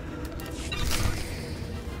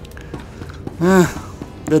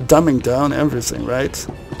 They're dumbing down everything, right?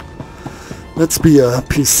 Let's be a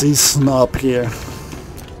PC snob here.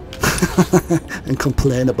 And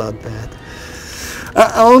complain about that.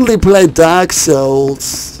 I only play Dark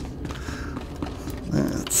Souls.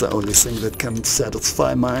 That's the only thing that can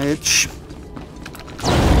satisfy my itch.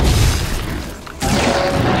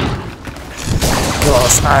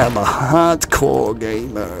 Because I am a hardcore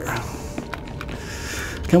gamer.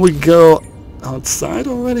 Can we go outside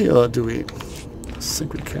already, or do we? I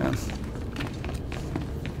think we can.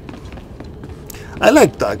 I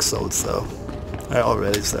like Dark Souls though. I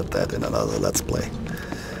already said that in another Let's Play.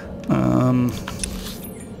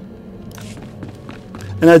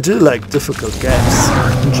 And I do like difficult games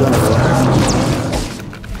in general.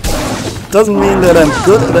 Doesn't mean that I'm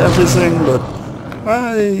good at everything, but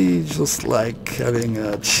I just like having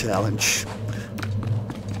a challenge.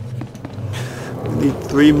 We need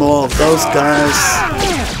 3 more of those guys.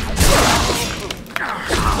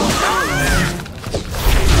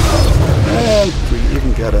 And we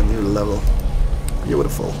even get a new level.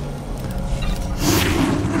 Beautiful.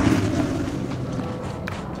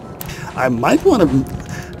 I might want to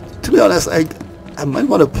be honest, I might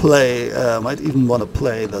want to play, might even want to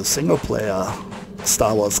play the single player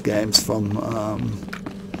Star Wars games from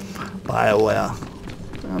BioWare.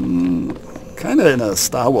 I'm kind of in a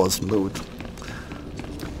Star Wars mood.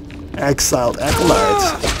 Exiled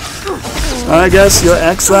Acolyte. I guess your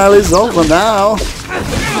exile is over now.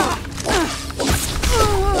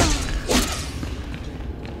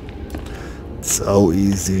 So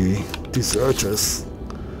easy. Deserters.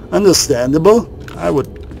 Understandable. I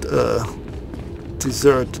would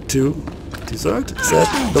desert too. Dessert? Is that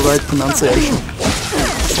the right pronunciation?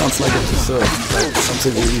 Sounds like a dessert. Like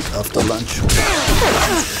something you eat after lunch.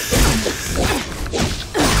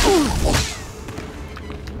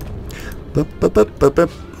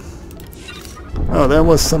 Oh, there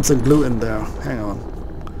was something blue in there. Hang on.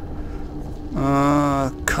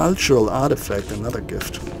 Cultural artifact, another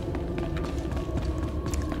gift.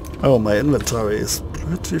 Oh, my inventory is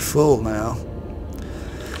pretty full now.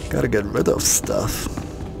 Gotta get rid of stuff.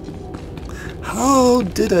 How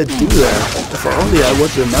did I do that? If only I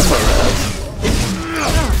would remember that.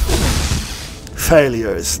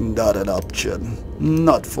 Failure is not an option.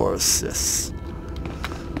 Not for Sith.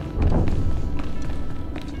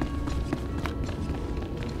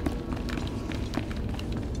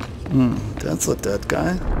 That's a dead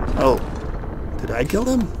guy. Oh, did I kill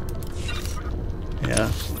him?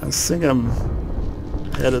 Yeah, I think I'm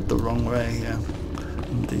headed the wrong way here.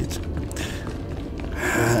 Indeed.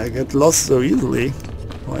 I get lost so easily.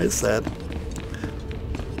 Why is that?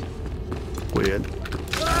 Weird.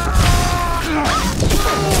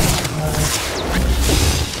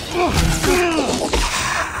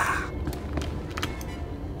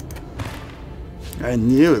 I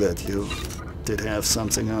knew that you did have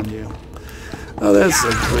something on you. Oh, there's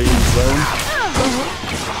a green zone.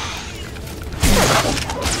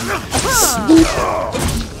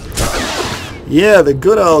 Yeah, the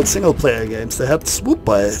good old single-player games. They had swoop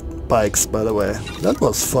bikes, by the way. That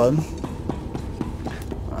was fun.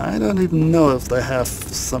 I don't even know if they have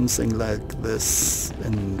something like this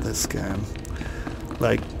in this game.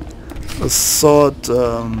 Like a sort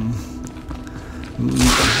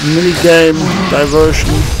mini-game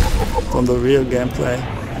diversion from the real gameplay.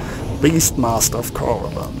 Beastmaster of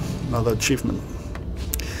Korriban. Another achievement.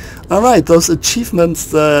 Alright, those achievements,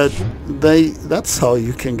 that's how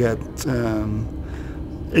you can get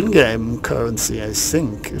in-game currency, I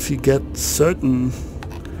think. If you get certain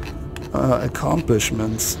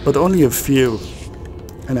accomplishments, but only a few.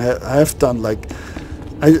 And I've done like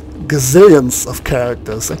gazillions of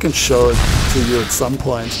characters. I can show it to you at some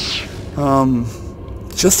point.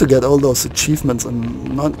 Just to get all those achievements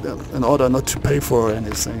and not in order not to pay for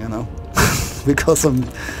anything, you know. Because I'm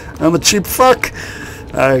a cheap fuck,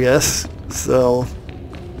 I guess. So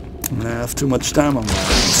I have too much time on my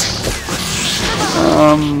hands.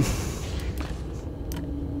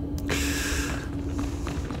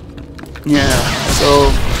 Yeah,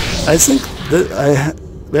 so I think that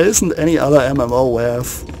there isn't any other MMO where I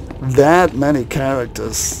have that many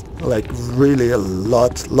characters, like really a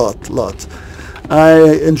lot.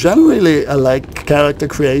 Generally I like character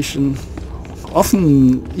creation,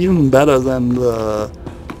 often even better than the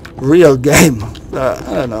real game. I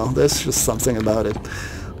don't know, there's just something about it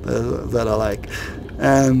that I like.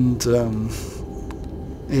 And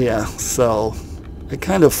yeah, so I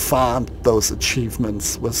kind of farmed those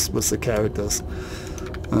achievements with the characters.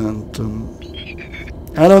 And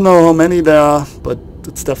I don't know how many there are, but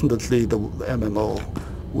it's definitely the MMO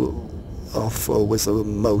with the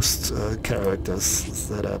most characters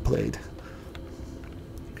that I played.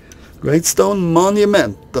 Great Stone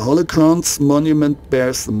Monument. The Holocron's monument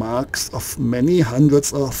bears the marks of many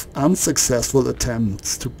hundreds of unsuccessful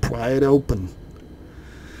attempts to pry it open.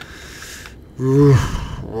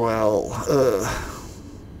 Well,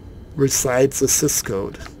 recites the Sys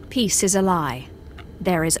code. Peace is a lie.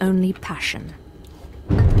 There is only passion.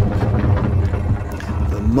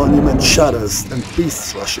 The monument shudders and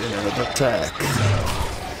beasts rush in and attack.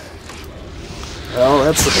 Well,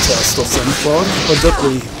 that's a test of some sort. Or did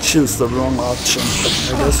we choose the wrong option?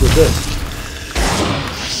 I guess we did.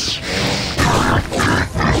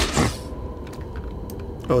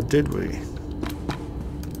 Or did we?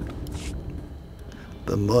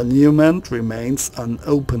 The monument remains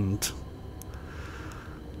unopened.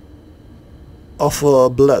 Offer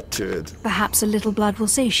blood to it. Perhaps a little blood will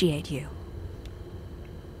satiate you.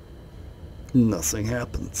 Nothing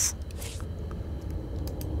happens.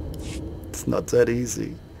 It's not that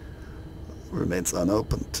easy. Remains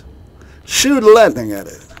unopened. Shoot lightning at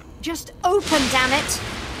it. Just open, damn it!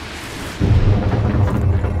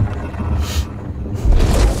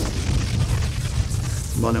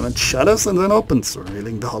 Monument shudders and then opens,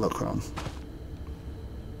 revealing the holocron.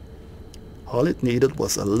 All it needed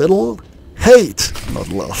was a little hate, not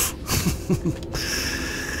love.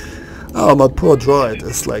 Oh, my poor droid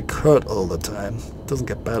is like hurt all the time. Doesn't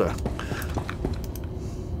get better.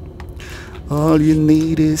 All you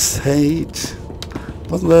need is hate.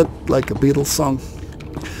 Wasn't that like a Beatles song?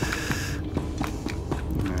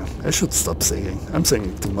 Yeah, I should stop singing. I'm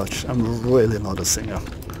singing too much. I'm really not a singer.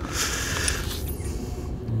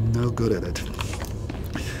 No good at it.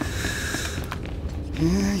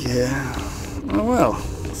 Yeah. Oh well.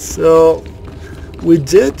 So we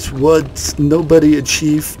did what nobody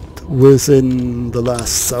achieved within the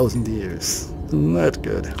last 1,000 years. Not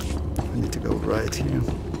good. I need to go right here.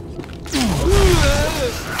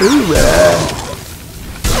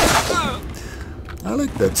 I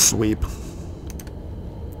like that sweep.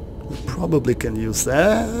 We probably can use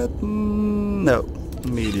that. No.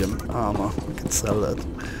 Medium armor. We can sell that.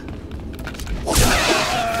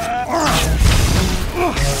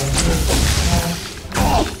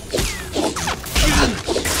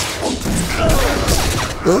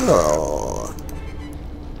 Oh.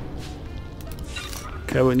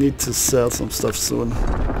 Okay, we need to sell some stuff soon.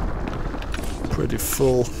 Pretty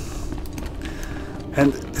full.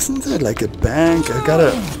 And isn't there like a bank? I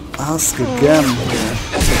gotta ask again here.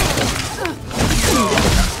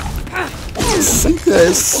 I think there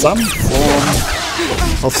is some form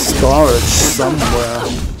of storage somewhere.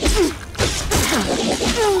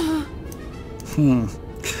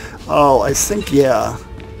 Oh, I think, yeah.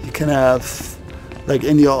 You can have, like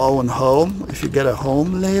in your own home, if you get a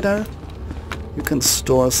home later, you can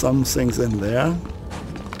store some things in there.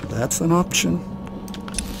 That's an option.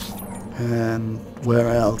 And where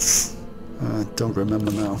else? I don't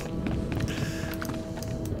remember now.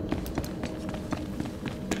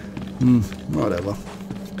 Whatever.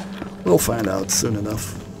 We'll find out soon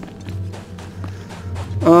enough.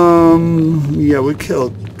 Yeah, we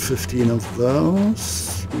killed 15 of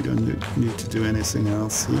those. We don't need to do anything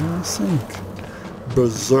else here, I think.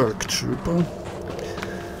 Berserk Trooper.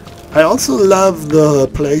 I also love the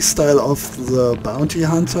playstyle of the Bounty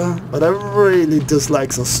Hunter, but I really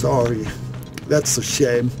dislike the story. That's a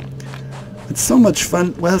shame. It's so much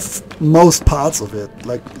fun with most parts of it,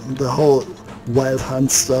 like the whole Wild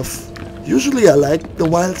Hunt stuff. Usually I like the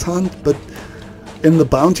Wild Hunt, but in the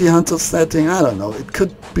Bounty Hunter setting, I don't know, it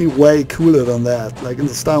could be way cooler than that. Like in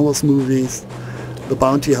the Star Wars movies, the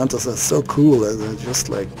bounty hunters are so cool. They're just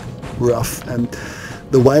like rough, and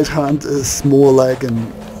the wild hunt is more like an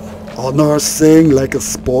honor thing, like a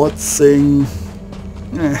sports thing.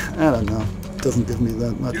 I don't know. Doesn't give me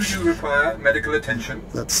that much. You do require medical attention.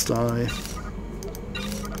 That story.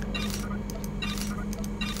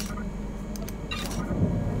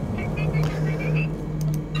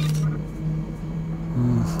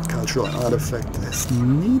 Cultural artifact. This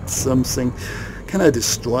needs something. Can I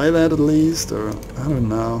destroy that at least? Or I don't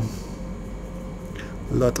know.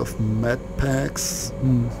 A lot of med packs.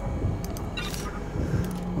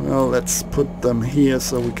 Well, let's put them here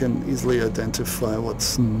so we can easily identify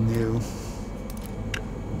what's new.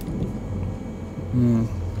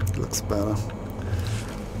 Looks better.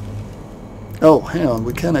 Oh, hang on,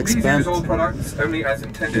 we can expand. Please use all products only as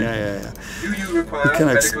intended. Yeah. Do you require We can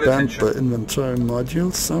medical expand attention? the inventory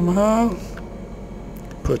module somehow.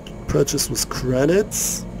 Purchase with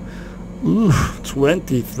credits. Ooh,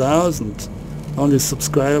 20,000. Only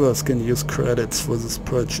subscribers can use credits for this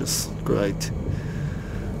purchase. Great.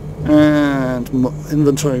 And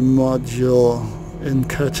inventory module in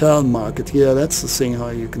cartel market. Yeah, that's the thing how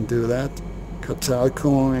you can do that. Cartel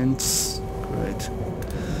coins. Great.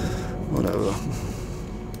 Whatever.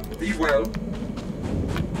 Be well.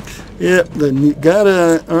 Yeah, they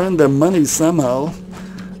gotta earn their money somehow.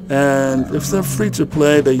 And if they're free to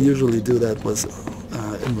play, they usually do that with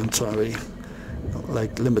inventory.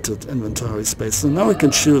 Like limited inventory space. So now we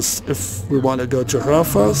can choose if we want to go to her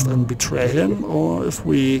first and betray him, or if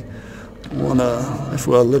we if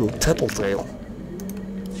we're a little tattletale.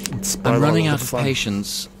 I'm running out of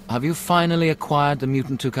patience. Have you finally acquired the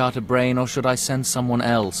mutant Tukata brain, or should I send someone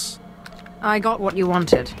else? I got what you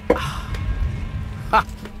wanted. Ha!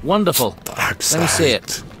 Wonderful. Let me see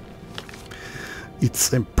it.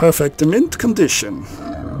 It's in perfect mint condition,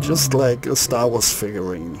 just like a Star Wars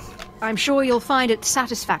figurine. I'm sure you'll find it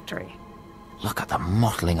satisfactory. Look at the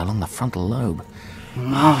mottling along the frontal lobe.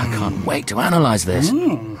 I can't wait to analyze this.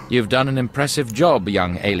 You've done an impressive job,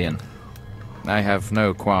 young alien. I have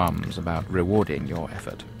no qualms about rewarding your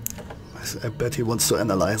effort. I bet he wants to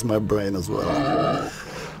analyze my brain as well.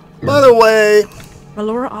 By the way...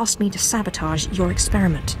 Melora asked me to sabotage your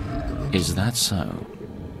experiment. Is that so?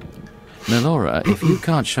 Melora, if you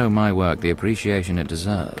can't show my work the appreciation it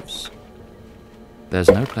deserves, there's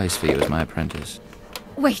no place for you as my apprentice.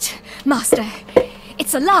 Wait, Master.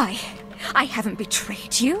 It's a lie. I haven't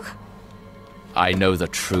betrayed you. I know the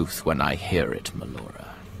truth when I hear it, Melora.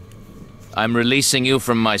 I'm releasing you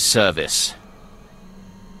from my service.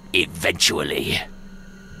 Eventually.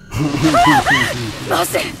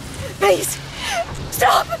 Master, please,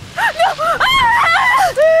 stop! No!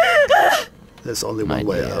 There's only one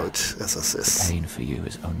way out, SSS. The pain for you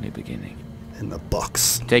is only beginning. In a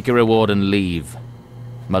box. Take your reward and leave.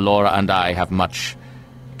 Melora and I have much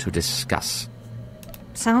to discuss.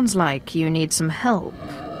 Sounds like you need some help.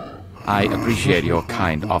 I appreciate your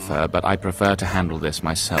kind offer, but I prefer to handle this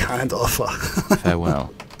myself. Kind offer.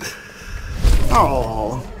 Farewell.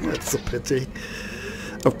 Oh, that's a pity.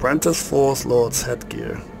 Apprentice Force Lord's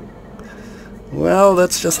headgear. Well,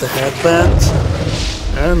 that's just a headband.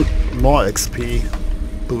 And more XP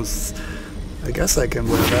boosts. I guess I can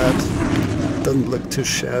wear that. Doesn't look too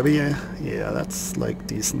shabby. Yeah, that's like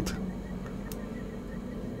decent.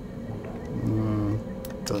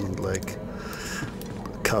 Doesn't like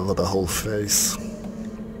cover the whole face.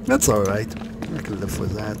 That's alright. I can live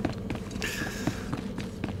with that.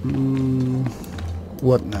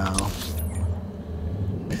 What now?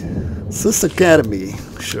 Sith Academy.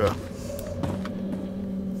 Sure.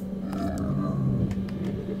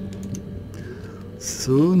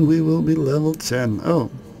 Soon we will be level 10. Oh,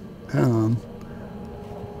 hang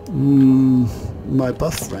on. My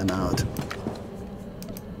buff ran out.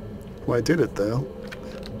 Why did it though?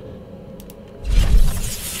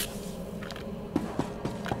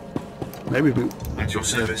 Maybe at your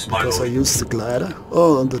service, my because lord. I used the glider.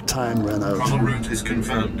 Oh, and the time ran out. Travel route is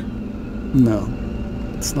confirmed. No,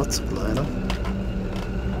 it's not the glider.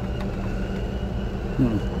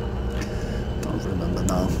 Don't remember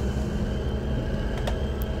now.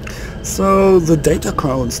 So the data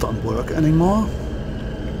crowns don't work anymore.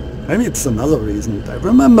 Maybe it's another reason. I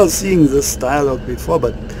remember seeing this dialogue before,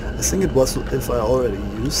 but I think it was if I already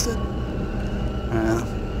used it.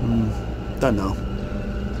 Don't know.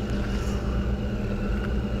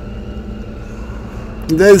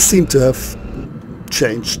 They seem to have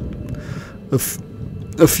changed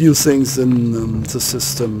a few things in the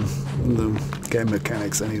system, in the game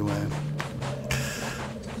mechanics anyway.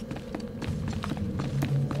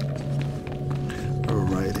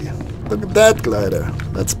 Alrighty. Look at that glider.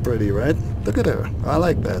 That's pretty, right? Look at her. I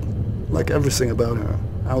like that. Like everything about her.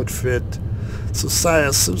 Outfit.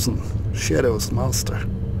 Sociah Susan. Shadow's master.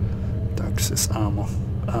 Darkseid's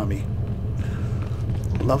army.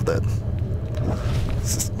 Love that.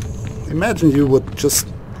 Imagine you would just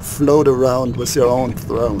float around with your own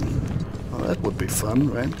throne. Well, that would be fun,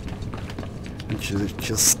 right? And you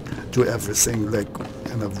just do everything like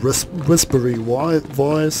in a whispery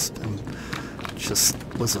voice, and just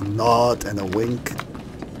with a nod and a wink,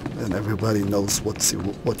 and everybody knows what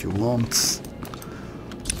you want.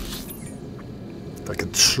 Like a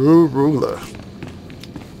true ruler.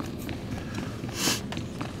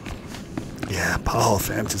 Yeah, power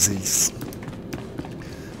fantasies.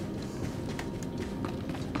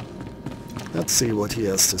 Let's see what he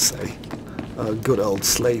has to say. A good old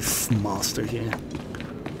slave master here.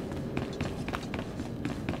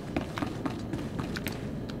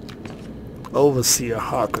 Overseer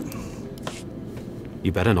Harkon.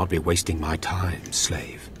 You better not be wasting my time,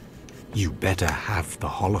 slave. You better have the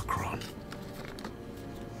holocron.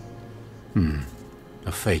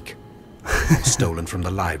 A fake. Stolen from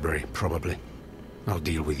the library, probably. I'll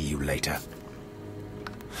deal with you later.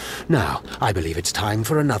 Now, I believe it's time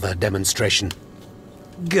for another demonstration.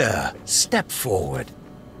 Gur, step forward.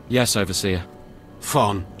 Yes, Overseer.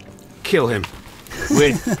 Fon, kill him.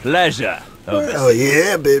 With pleasure, Overseer. Oh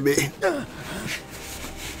yeah, baby.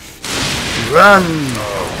 Run!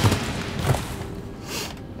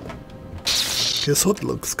 His hood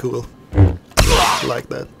looks cool. Like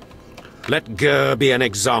that. Let Gur be an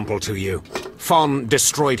example to you. Fon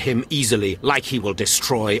destroyed him easily, like he will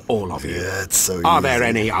destroy all of you. Yeah, it's so Are easy. there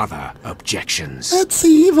any other objections? It's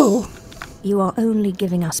evil. You are only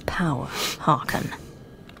giving us power, Harkon.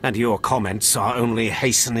 And your comments are only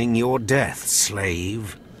hastening your death,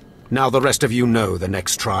 slave. Now the rest of you know the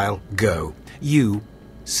next trial. Go. You,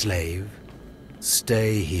 slave,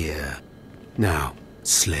 stay here. Now,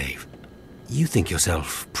 slave, you think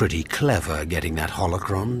yourself pretty clever getting that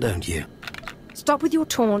holocron, don't you? Stop with your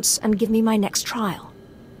taunts and give me my next trial.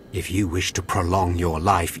 If you wish to prolong your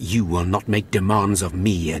life, you will not make demands of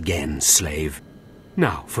me again, slave.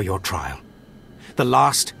 Now, for your trial. The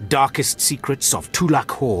last, darkest secrets of Tulak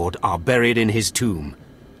Horde are buried in his tomb.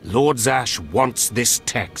 Lord Zash wants this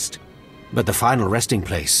text. But the final resting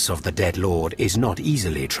place of the dead lord is not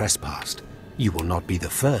easily trespassed. You will not be the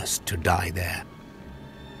first to die there.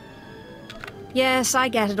 Yes, I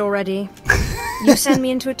get it already. You send me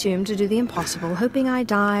into a tomb to do the impossible, hoping I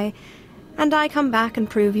die, and I come back and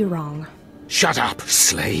prove you wrong. Shut up,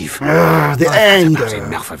 slave. The I've anger. had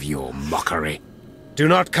enough of your mockery. Do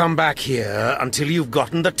not come back here until you've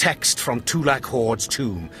gotten the text from Tulak Horde's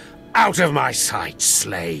tomb. Out of my sight,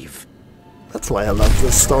 slave. That's why I love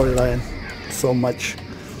this storyline so much.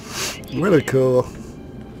 Really cool.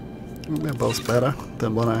 They're both better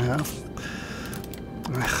than what I have.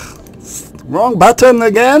 Ugh. Wrong button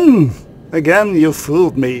again! Again, you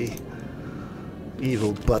fooled me.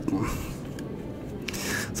 Evil button.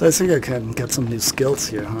 So I think I can get some new skills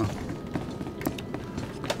here, huh?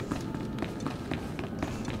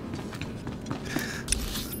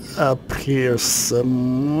 Up here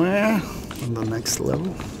somewhere on the next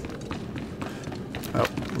level. Oh,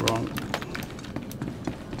 wrong.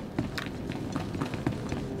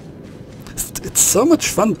 It's so much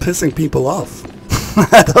fun pissing people off.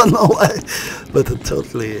 I don't know why, but it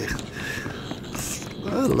totally...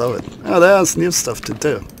 I love it. Oh, there's new stuff to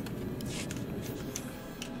do.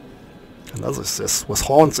 Another sis with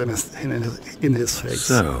horns in his face.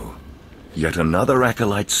 So, yet another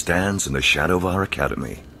acolyte stands in the shadow of our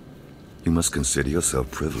academy. You must consider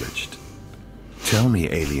yourself privileged. Tell me,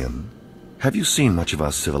 alien, have you seen much of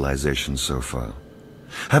our civilization so far?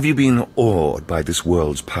 Have you been awed by this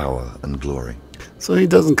world's power and glory? So he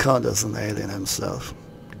doesn't count as an alien himself,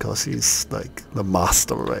 because he's like the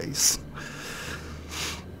master race.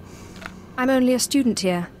 I'm only a student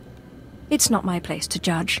here. It's not my place to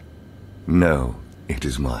judge. No, it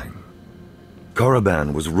is mine.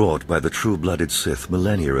 Korriban was wrought by the true-blooded Sith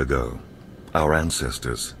millennia ago. Our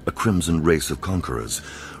ancestors, a crimson race of conquerors,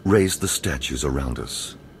 raised the statues around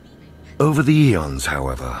us. Over the eons,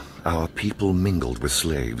 however, our people mingled with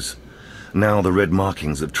slaves. Now the red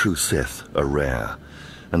markings of true Sith are rare,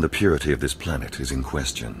 and the purity of this planet is in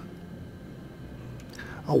question.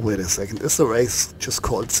 Oh, wait a second. Is the race just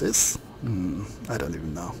called Sith? I don't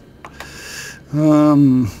even know.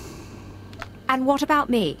 And what about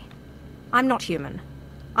me? I'm not human.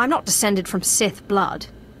 I'm not descended from Sith blood.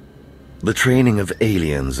 The training of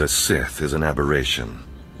aliens as Sith is an aberration.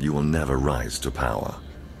 You will never rise to power.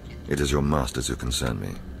 It is your masters who concern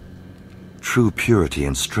me. True purity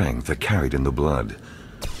and strength are carried in the blood.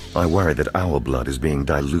 I worry that our blood is being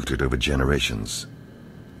diluted over generations.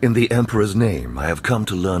 In the Emperor's name, I have come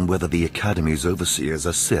to learn whether the Academy's overseers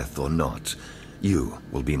are Sith or not. You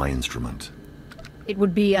will be my instrument. It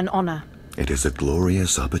would be an honor. It is a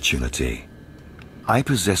glorious opportunity. I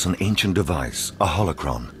possess an ancient device, a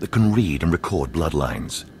holocron, that can read and record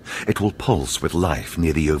bloodlines. It will pulse with life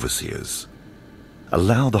near the overseers.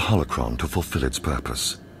 Allow the holocron to fulfill its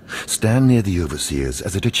purpose. Stand near the overseers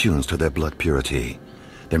as it attunes to their blood purity.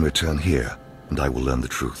 Then return here, and I will learn the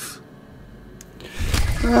truth.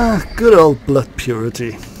 Ah, good old blood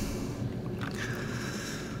purity.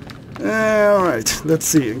 Alright, let's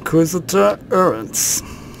see. Inquisitor Errands.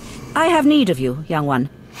 I have need of you, young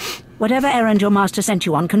one. Whatever errand your master sent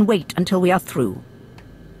you on can wait until we are through.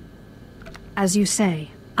 As you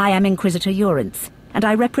say. I am Inquisitor Urinth, and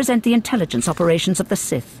I represent the intelligence operations of the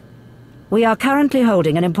Sith. We are currently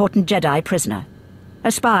holding an important Jedi prisoner,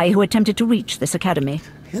 a spy who attempted to reach this academy.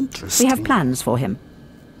 Interesting. We have plans for him.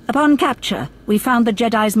 Upon capture, we found the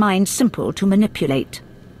Jedi's mind simple to manipulate.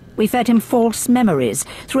 We fed him false memories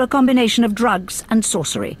through a combination of drugs and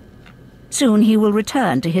sorcery. Soon he will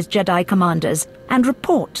return to his Jedi commanders and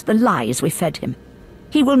report the lies we fed him.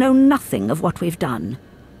 He will know nothing of what we've done.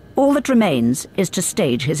 All that remains is to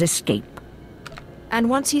stage his escape. And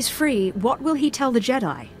once he's free, what will he tell the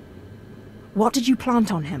Jedi? What did you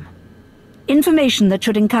plant on him? Information that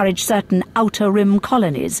should encourage certain Outer Rim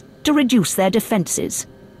colonies to reduce their defenses.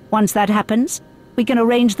 Once that happens, we can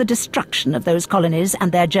arrange the destruction of those colonies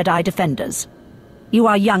and their Jedi defenders. You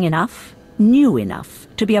are young enough, new enough,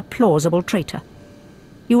 to be a plausible traitor.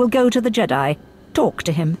 You will go to the Jedi, talk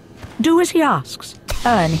to him, do as he asks,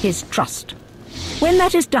 earn his trust. When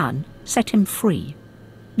that is done, set him free.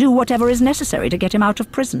 Do whatever is necessary to get him out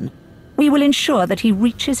of prison. We will ensure that he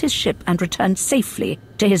reaches his ship and returns safely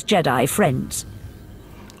to his Jedi friends.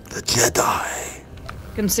 The Jedi.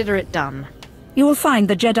 Consider it done. You will find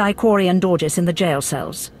the Jedi Quarian Dorjus in the jail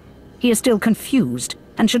cells. He is still confused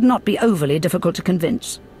and should not be overly difficult to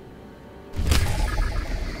convince.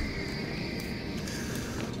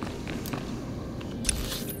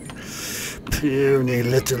 Puny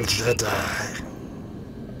little Jedi.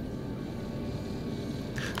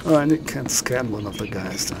 Oh, and it can scan one of the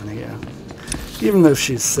guys down here. Even if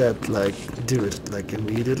she said, like, do it, like,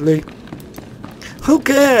 immediately. Who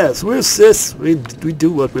cares? We're Sith. We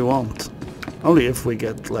do what we want. Only if we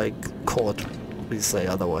get, like, caught, we say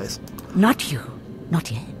otherwise. Not you.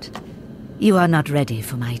 Not yet. You are not ready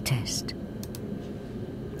for my test.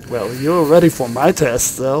 Well, you're ready for my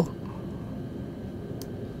test, though.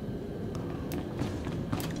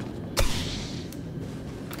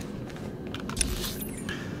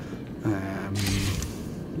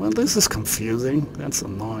 Well, this is confusing. That's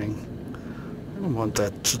annoying. I don't want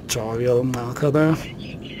that tutorial marker there.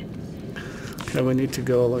 Okay, we need to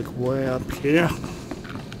go like way up here.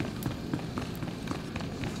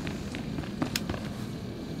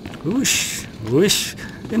 Whoosh, whoosh.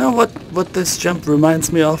 You know what this jump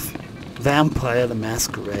reminds me of? Vampire the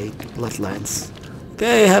Masquerade Bloodlines.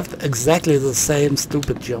 They have exactly the same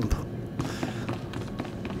stupid jump.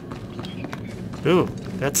 Ooh,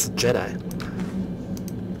 that's a Jedi.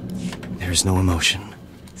 There is no emotion.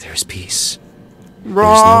 There is peace.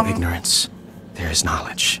 Wrong. There is no ignorance. There is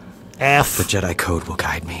knowledge. F. The Jedi Code will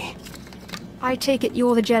guide me. I take it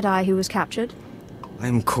you're the Jedi who was captured?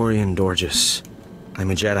 I'm Quarian Dorjus. I'm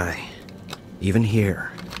a Jedi. Even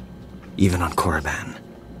here. Even on Korriban.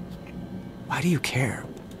 Why do you care?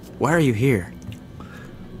 Why are you here?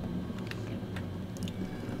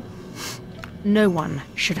 No one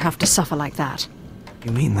should have to suffer like that.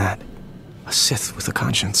 You mean that? A Sith with a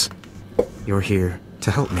conscience. You're here to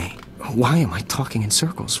help me. Why am I talking in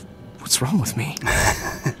circles? What's wrong with me?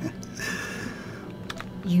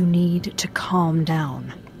 You need to calm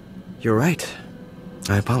down. You're right.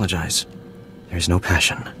 I apologize. There's no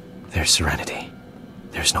passion. There's serenity.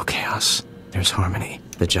 There's no chaos. There's harmony.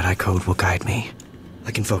 The Jedi Code will guide me.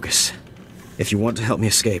 I can focus. If you want to help me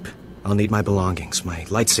escape, I'll need my belongings, my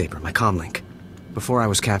lightsaber, my comlink. Before I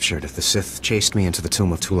was captured, the Sith chased me into the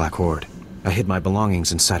tomb of Tulak Horde. I hid my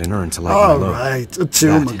belongings inside an urn to lighten my load. Alright, a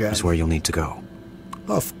tomb that again. is where you'll need to go.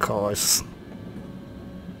 Of course.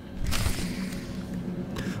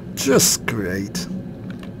 Just great.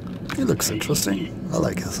 He looks interesting. I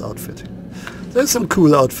like his outfit. There's some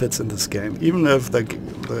cool outfits in this game, even if the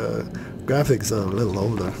graphics are a little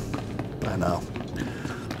older by now.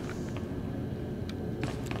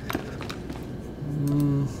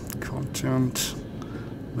 Content,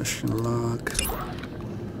 mission log.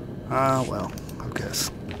 Ah, well, who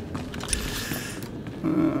cares?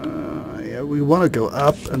 Yeah, we want to go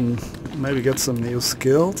up and maybe get some new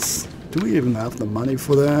skills. Do we even have the money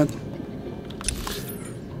for that?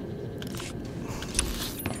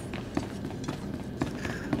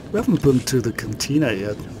 We haven't been to the cantina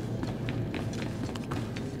yet.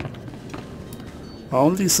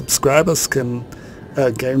 Only subscribers can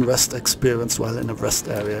gain rest experience while in a rest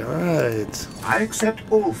area. Right. I accept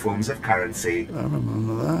all forms of currency. I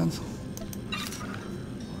remember that.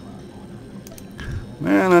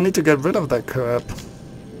 Man, I need to get rid of that crap.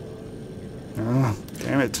 Ah,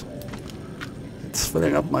 damn it. It's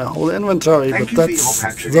filling up my whole inventory, but that's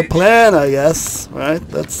the plan, I guess. Right?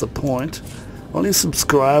 That's the point. Only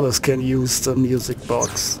subscribers can use the music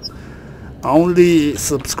box. Only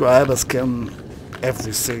subscribers can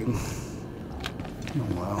everything. Oh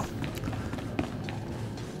wow.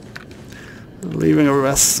 Leaving a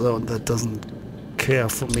rest zone that doesn't care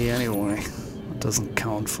for me anyway. It doesn't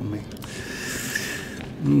count for me.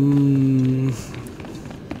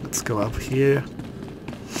 Let's go up here.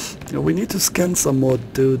 You know, we need to scan some more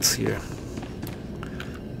dudes here.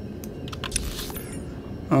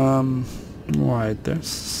 Right,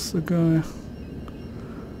 there's the guy.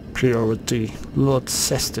 Priority, Lord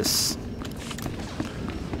Cestus.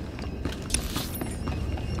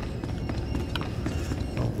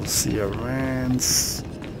 Overseer Rance.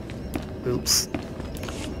 Oops.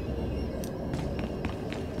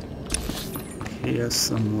 Here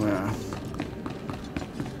somewhere.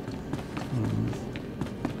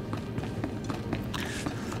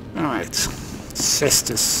 Alright.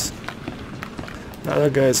 Cestus. The other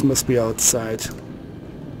guys must be outside.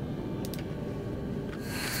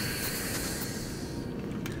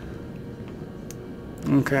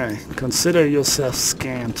 Okay, consider yourself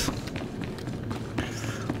scanned.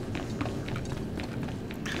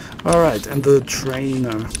 Alright, and the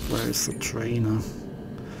trainer. Where is the trainer?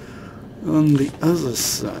 On the other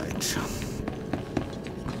side.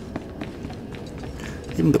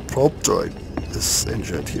 Even the probe droid is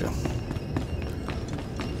injured here.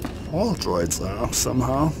 All droids are,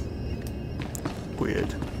 somehow.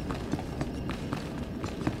 Weird.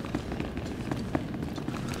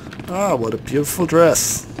 Ah, what a beautiful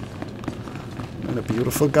dress. And a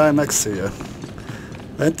beautiful guy next to you.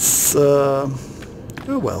 That's, oh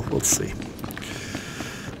well, we'll see.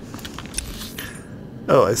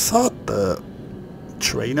 Oh, I thought the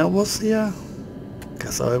trainer was here.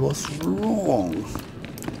 Guess I was wrong.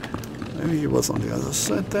 Maybe he was on the other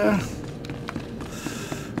side there.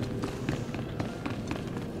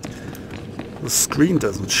 The screen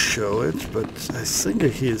doesn't show it, but I think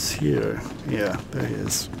he is here. Yeah, there he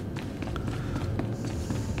is.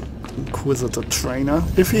 Inquisitor trainer.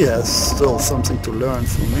 If he has still something to learn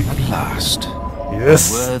from me. At last.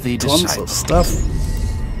 Yes, Worthy tons disciple. of stuff.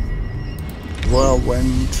 Well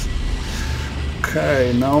went.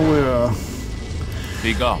 Okay, now we're...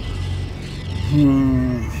 Be gone. We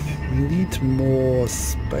need more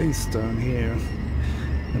space down here.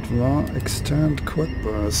 Extend quick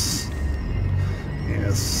bursts.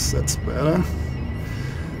 Yes, that's better.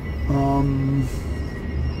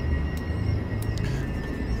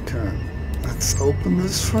 Okay, let's open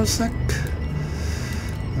this for a sec.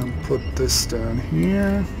 And put this down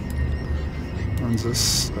here. And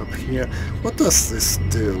this up here. What does this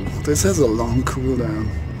do? This has a long cooldown.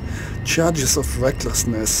 Charges of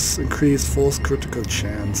recklessness. Increased force critical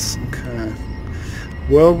chance. Okay.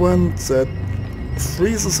 Whirlwind that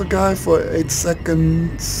freezes a guy for 8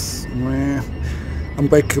 seconds. Meh.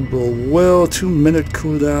 Unbreakable will, 2-minute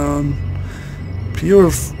cooldown. Pure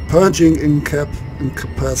purging,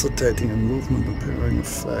 incapacitating, and movement impairing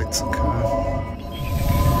effects. Okay.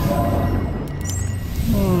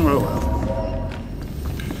 Oh well.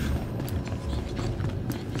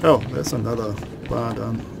 Oh, there's another bar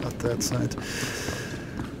down at that side.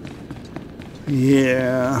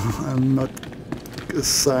 Yeah, I'm not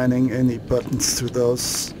assigning any buttons to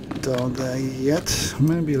those down there yet.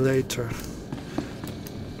 Maybe later.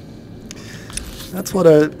 That's what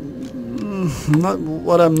I'm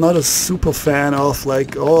not a super fan of,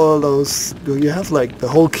 like all those. You have like the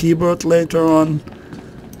whole keyboard later on.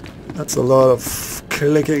 That's a lot of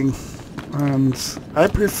clicking, and I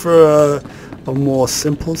prefer a more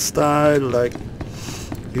simple style. Like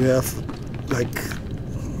you have like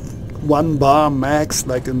 1 bar max,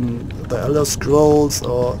 like in the Elder Scrolls,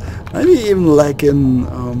 or maybe even like in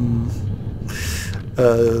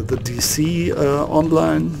the DC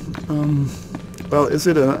online. Well, is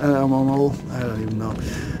it an MMO? I don't even know.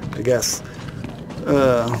 I guess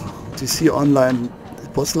DC Online,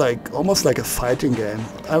 it was like almost like a fighting game.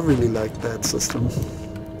 I really liked that system.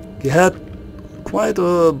 You had quite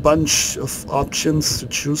a bunch of options to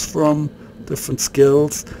choose from, different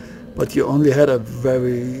skills, but you only had a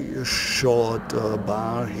very short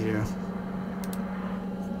bar here.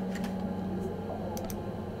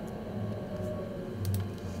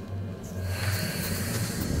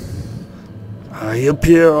 I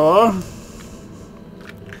appear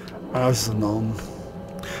Arsenal.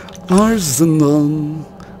 Arsenal.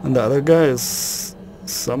 And the other guy is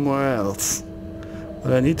somewhere else.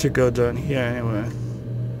 But I need to go down here anyway.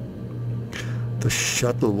 The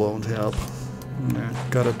shuttle won't help.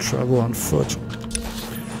 Gotta travel on foot.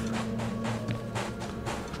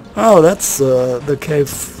 Oh, that's the cave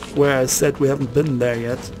where I said we haven't been there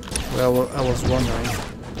yet. Well, I was wondering.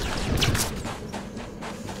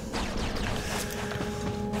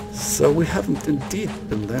 So we haven't indeed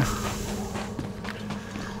been there.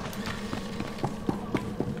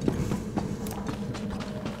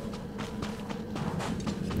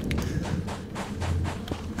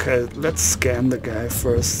 Okay, let's scan the guy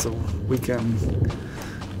first so we can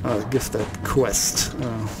give that quest,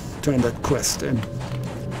 turn that quest in.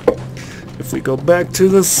 If we go back to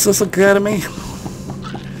the Sith Academy,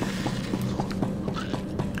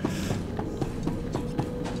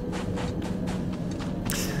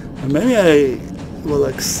 and maybe I will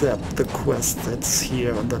accept the quest that's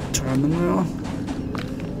here on the terminal.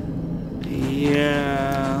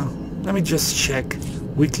 Yeah, let me just check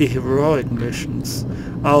weekly heroic missions.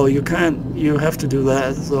 Oh, you can't. You have to do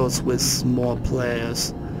that. Those with more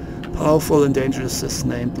players. Powerful and dangerous Sith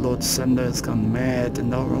named Lord Sender has gone mad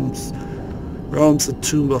and now roams the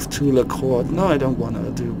tomb of Tula Court. No, I don't want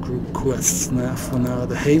to do group quests now. For now,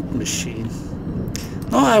 the hate machine.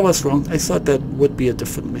 No, I was wrong. I thought that would be a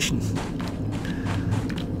different mission.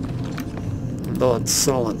 Lord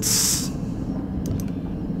Solence.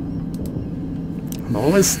 I'm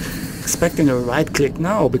always expecting a right click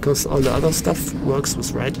now because all the other stuff works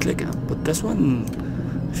with right click, but this one,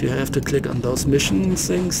 if you have to click on those mission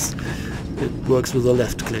things, it works with a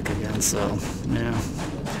left click again. So yeah,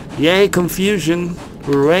 yay confusion,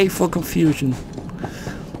 hooray for confusion.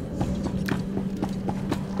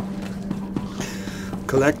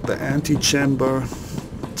 Collect the anti-chamber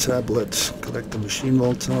tablet, collect the machine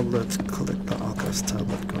wall tablet, collect the archives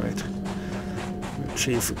tablet. Great.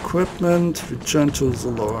 Retrieve equipment, return to the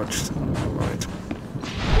Lord. Alright.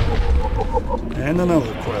 And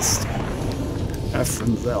another quest.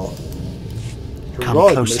 Ephraimzel.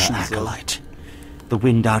 Come closer, Acolyte. The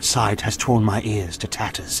wind outside has torn my ears to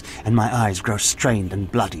tatters, and my eyes grow strained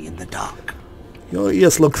and bloody in the dark. Your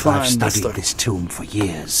ears look fine, I've studied this tomb for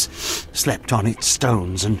years, slept on its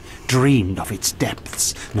stones and dreamed of its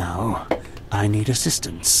depths. Now, I need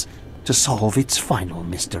assistance to solve its final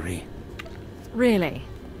mystery. Really?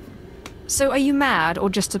 So are you mad or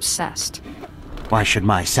just obsessed? Why should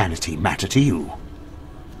my sanity matter to you?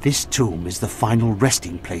 This tomb is the final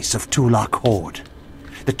resting place of Tulak Horde.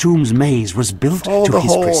 The tomb's maze was built to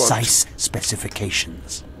his precise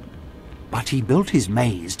specifications. But he built his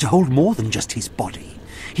maze to hold more than just his body.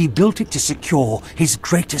 He built it to secure his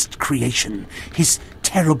greatest creation, his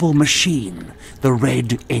terrible machine, the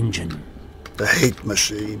Red Engine. The hate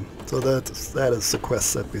machine. So that is the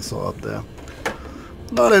quest that we saw up there.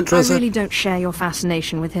 Not interested. I really don't share your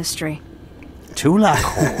fascination with history. Tulak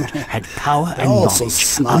Horde had power and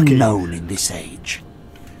knowledge unknown in this age.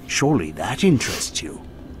 Surely that interests you.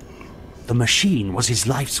 The machine was his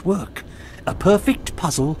life's work. A perfect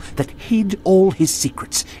puzzle that hid all his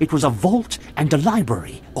secrets. It was a vault and a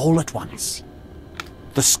library all at once.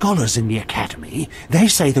 The scholars in the Academy, they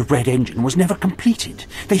say the Red Engine was never completed.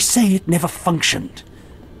 They say it never functioned.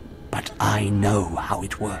 But I know how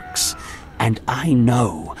it works, and I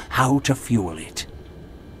know how to fuel it.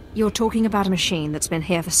 You're talking about a machine that's been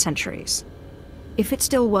here for centuries. If it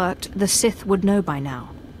still worked, the Sith would know by now.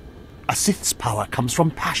 A Sith's power comes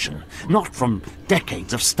from passion, not from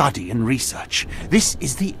decades of study and research. This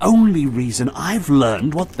is the only reason I've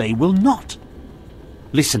learned what they will not.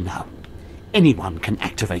 Listen now. Anyone can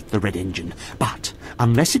activate the Red Engine, but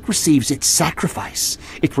unless it receives its sacrifice,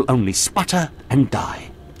 it will only sputter and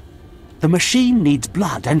die. The machine needs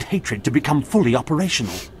blood and hatred to become fully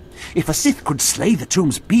operational. If a Sith could slay the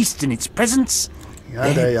tomb's beast in its presence,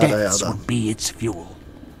 their deaths would be its fuel.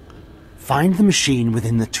 Find the machine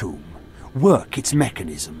within the tomb. Work its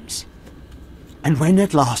mechanisms. And when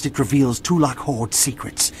at last it reveals Tulak Horde's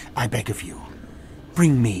secrets, I beg of you,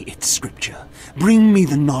 bring me its scripture. Bring me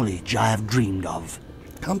the knowledge I have dreamed of.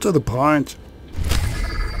 Come to the point.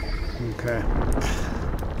 Okay.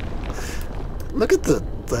 Look at that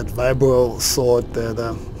vibro sword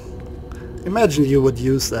there. Imagine you would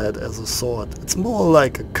use that as a sword. It's more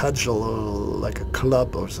like a cudgel or like a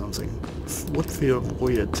club or something. It would feel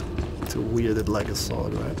weird to wield it like a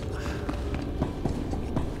sword, right?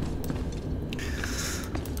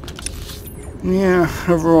 Yeah,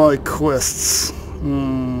 heroic quests.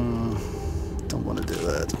 Don't want to do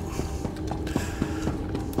that.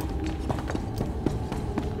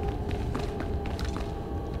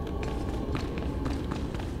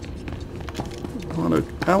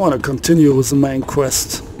 I wanna continue with the main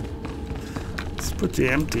quest. It's pretty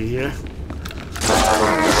empty here.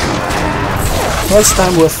 First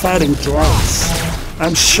time we're fighting drones.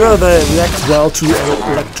 I'm sure they react well to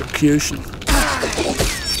electrocution.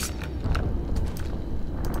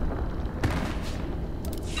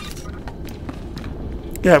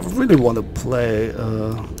 Yeah, I really want to play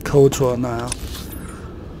KOTOR now.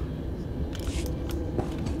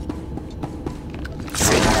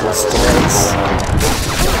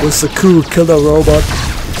 With the cool killer robot.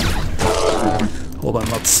 Hope I'm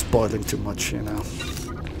not spoiling too much, you know.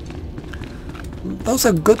 Those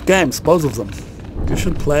are good games, both of them. You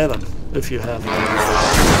should play them if you have them.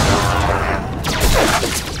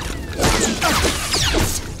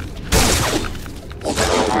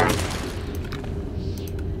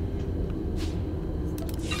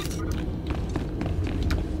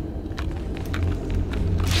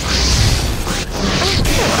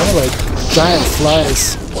 Like giant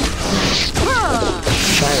flies.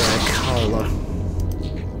 Shire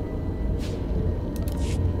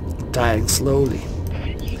dying slowly.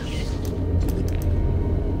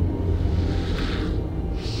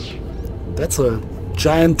 That's a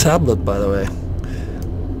giant tablet, by the way.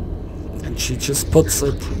 And she just puts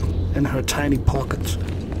it in her tiny pocket.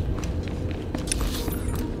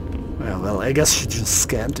 Well, I guess she just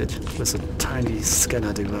scanned it with a tiny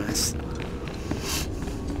scanner device.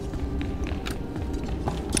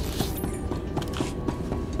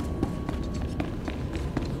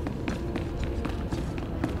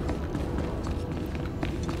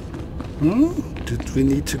 Did we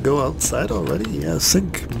need to go outside already? Yeah, I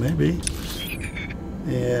think maybe.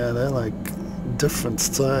 Yeah, they're like different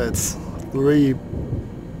sides. 3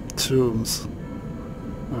 tombs.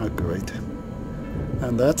 Oh, great.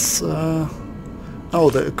 And that's, oh,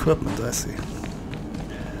 the equipment, I see.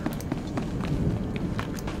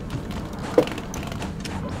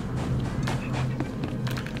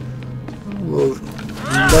 We'll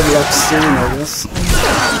level up soon, I guess.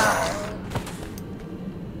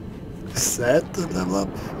 Is that the level up?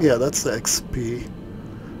 Yeah, that's the XP.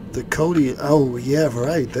 The Cody, oh yeah,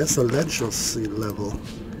 right, that's a legacy level.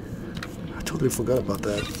 I totally forgot about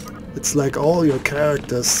that. It's like all your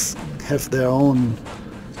characters have their own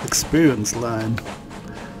experience line.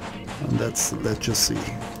 And that's legacy.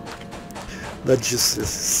 Legacy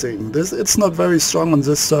thing. It's not very strong on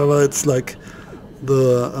this server. It's like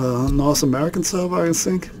the North American server, I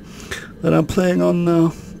think, that I'm playing on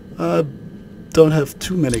now. Don't have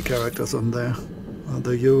too many characters on there.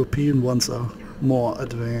 The European ones are more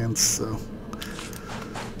advanced, so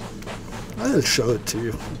I'll show it to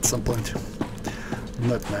you at some point.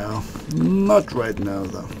 Not now. Not right now,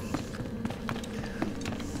 though.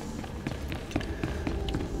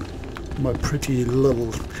 My pretty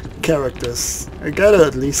little characters. I gotta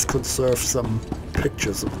at least conserve some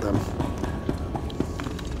pictures of them.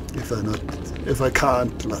 If I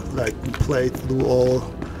can't like play through all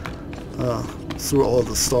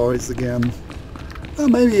the stories again.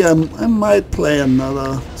 Maybe I might play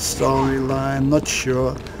another storyline, not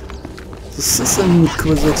sure. The Sith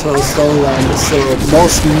Inquisitor storyline is the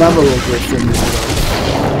most memorable for me,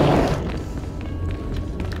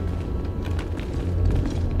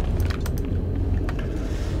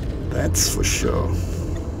 though. That's for sure.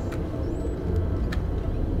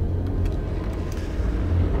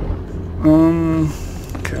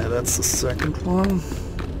 Okay, that's the second one.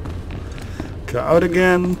 Go out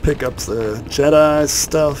again, pick up the Jedi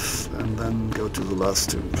stuff, and then go to the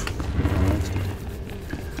last tomb. Alright.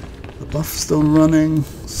 The buff's still running,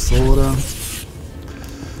 sorta.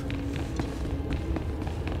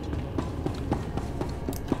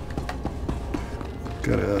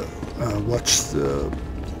 Gotta watch the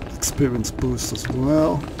experience boost as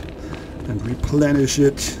well, and replenish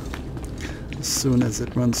it as soon as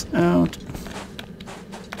it runs out.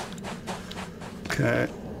 Okay.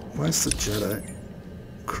 Where's the Jedi?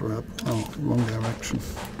 Crap. Oh, wrong direction.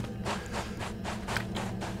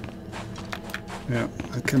 Yeah,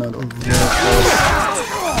 I cannot avoid this.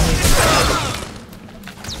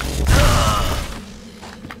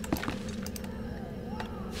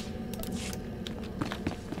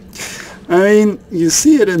 I mean, you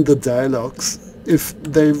see it in the dialogues. If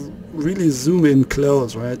they really zoom in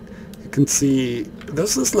close, right? You can see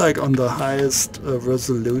this is like on the highest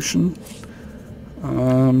resolution. I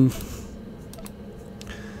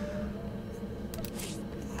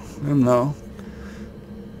don't know.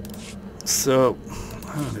 So,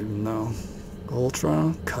 I don't even know.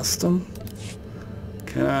 Ultra? Custom?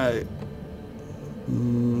 Can I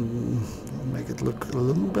make it look a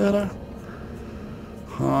little better?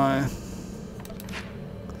 High.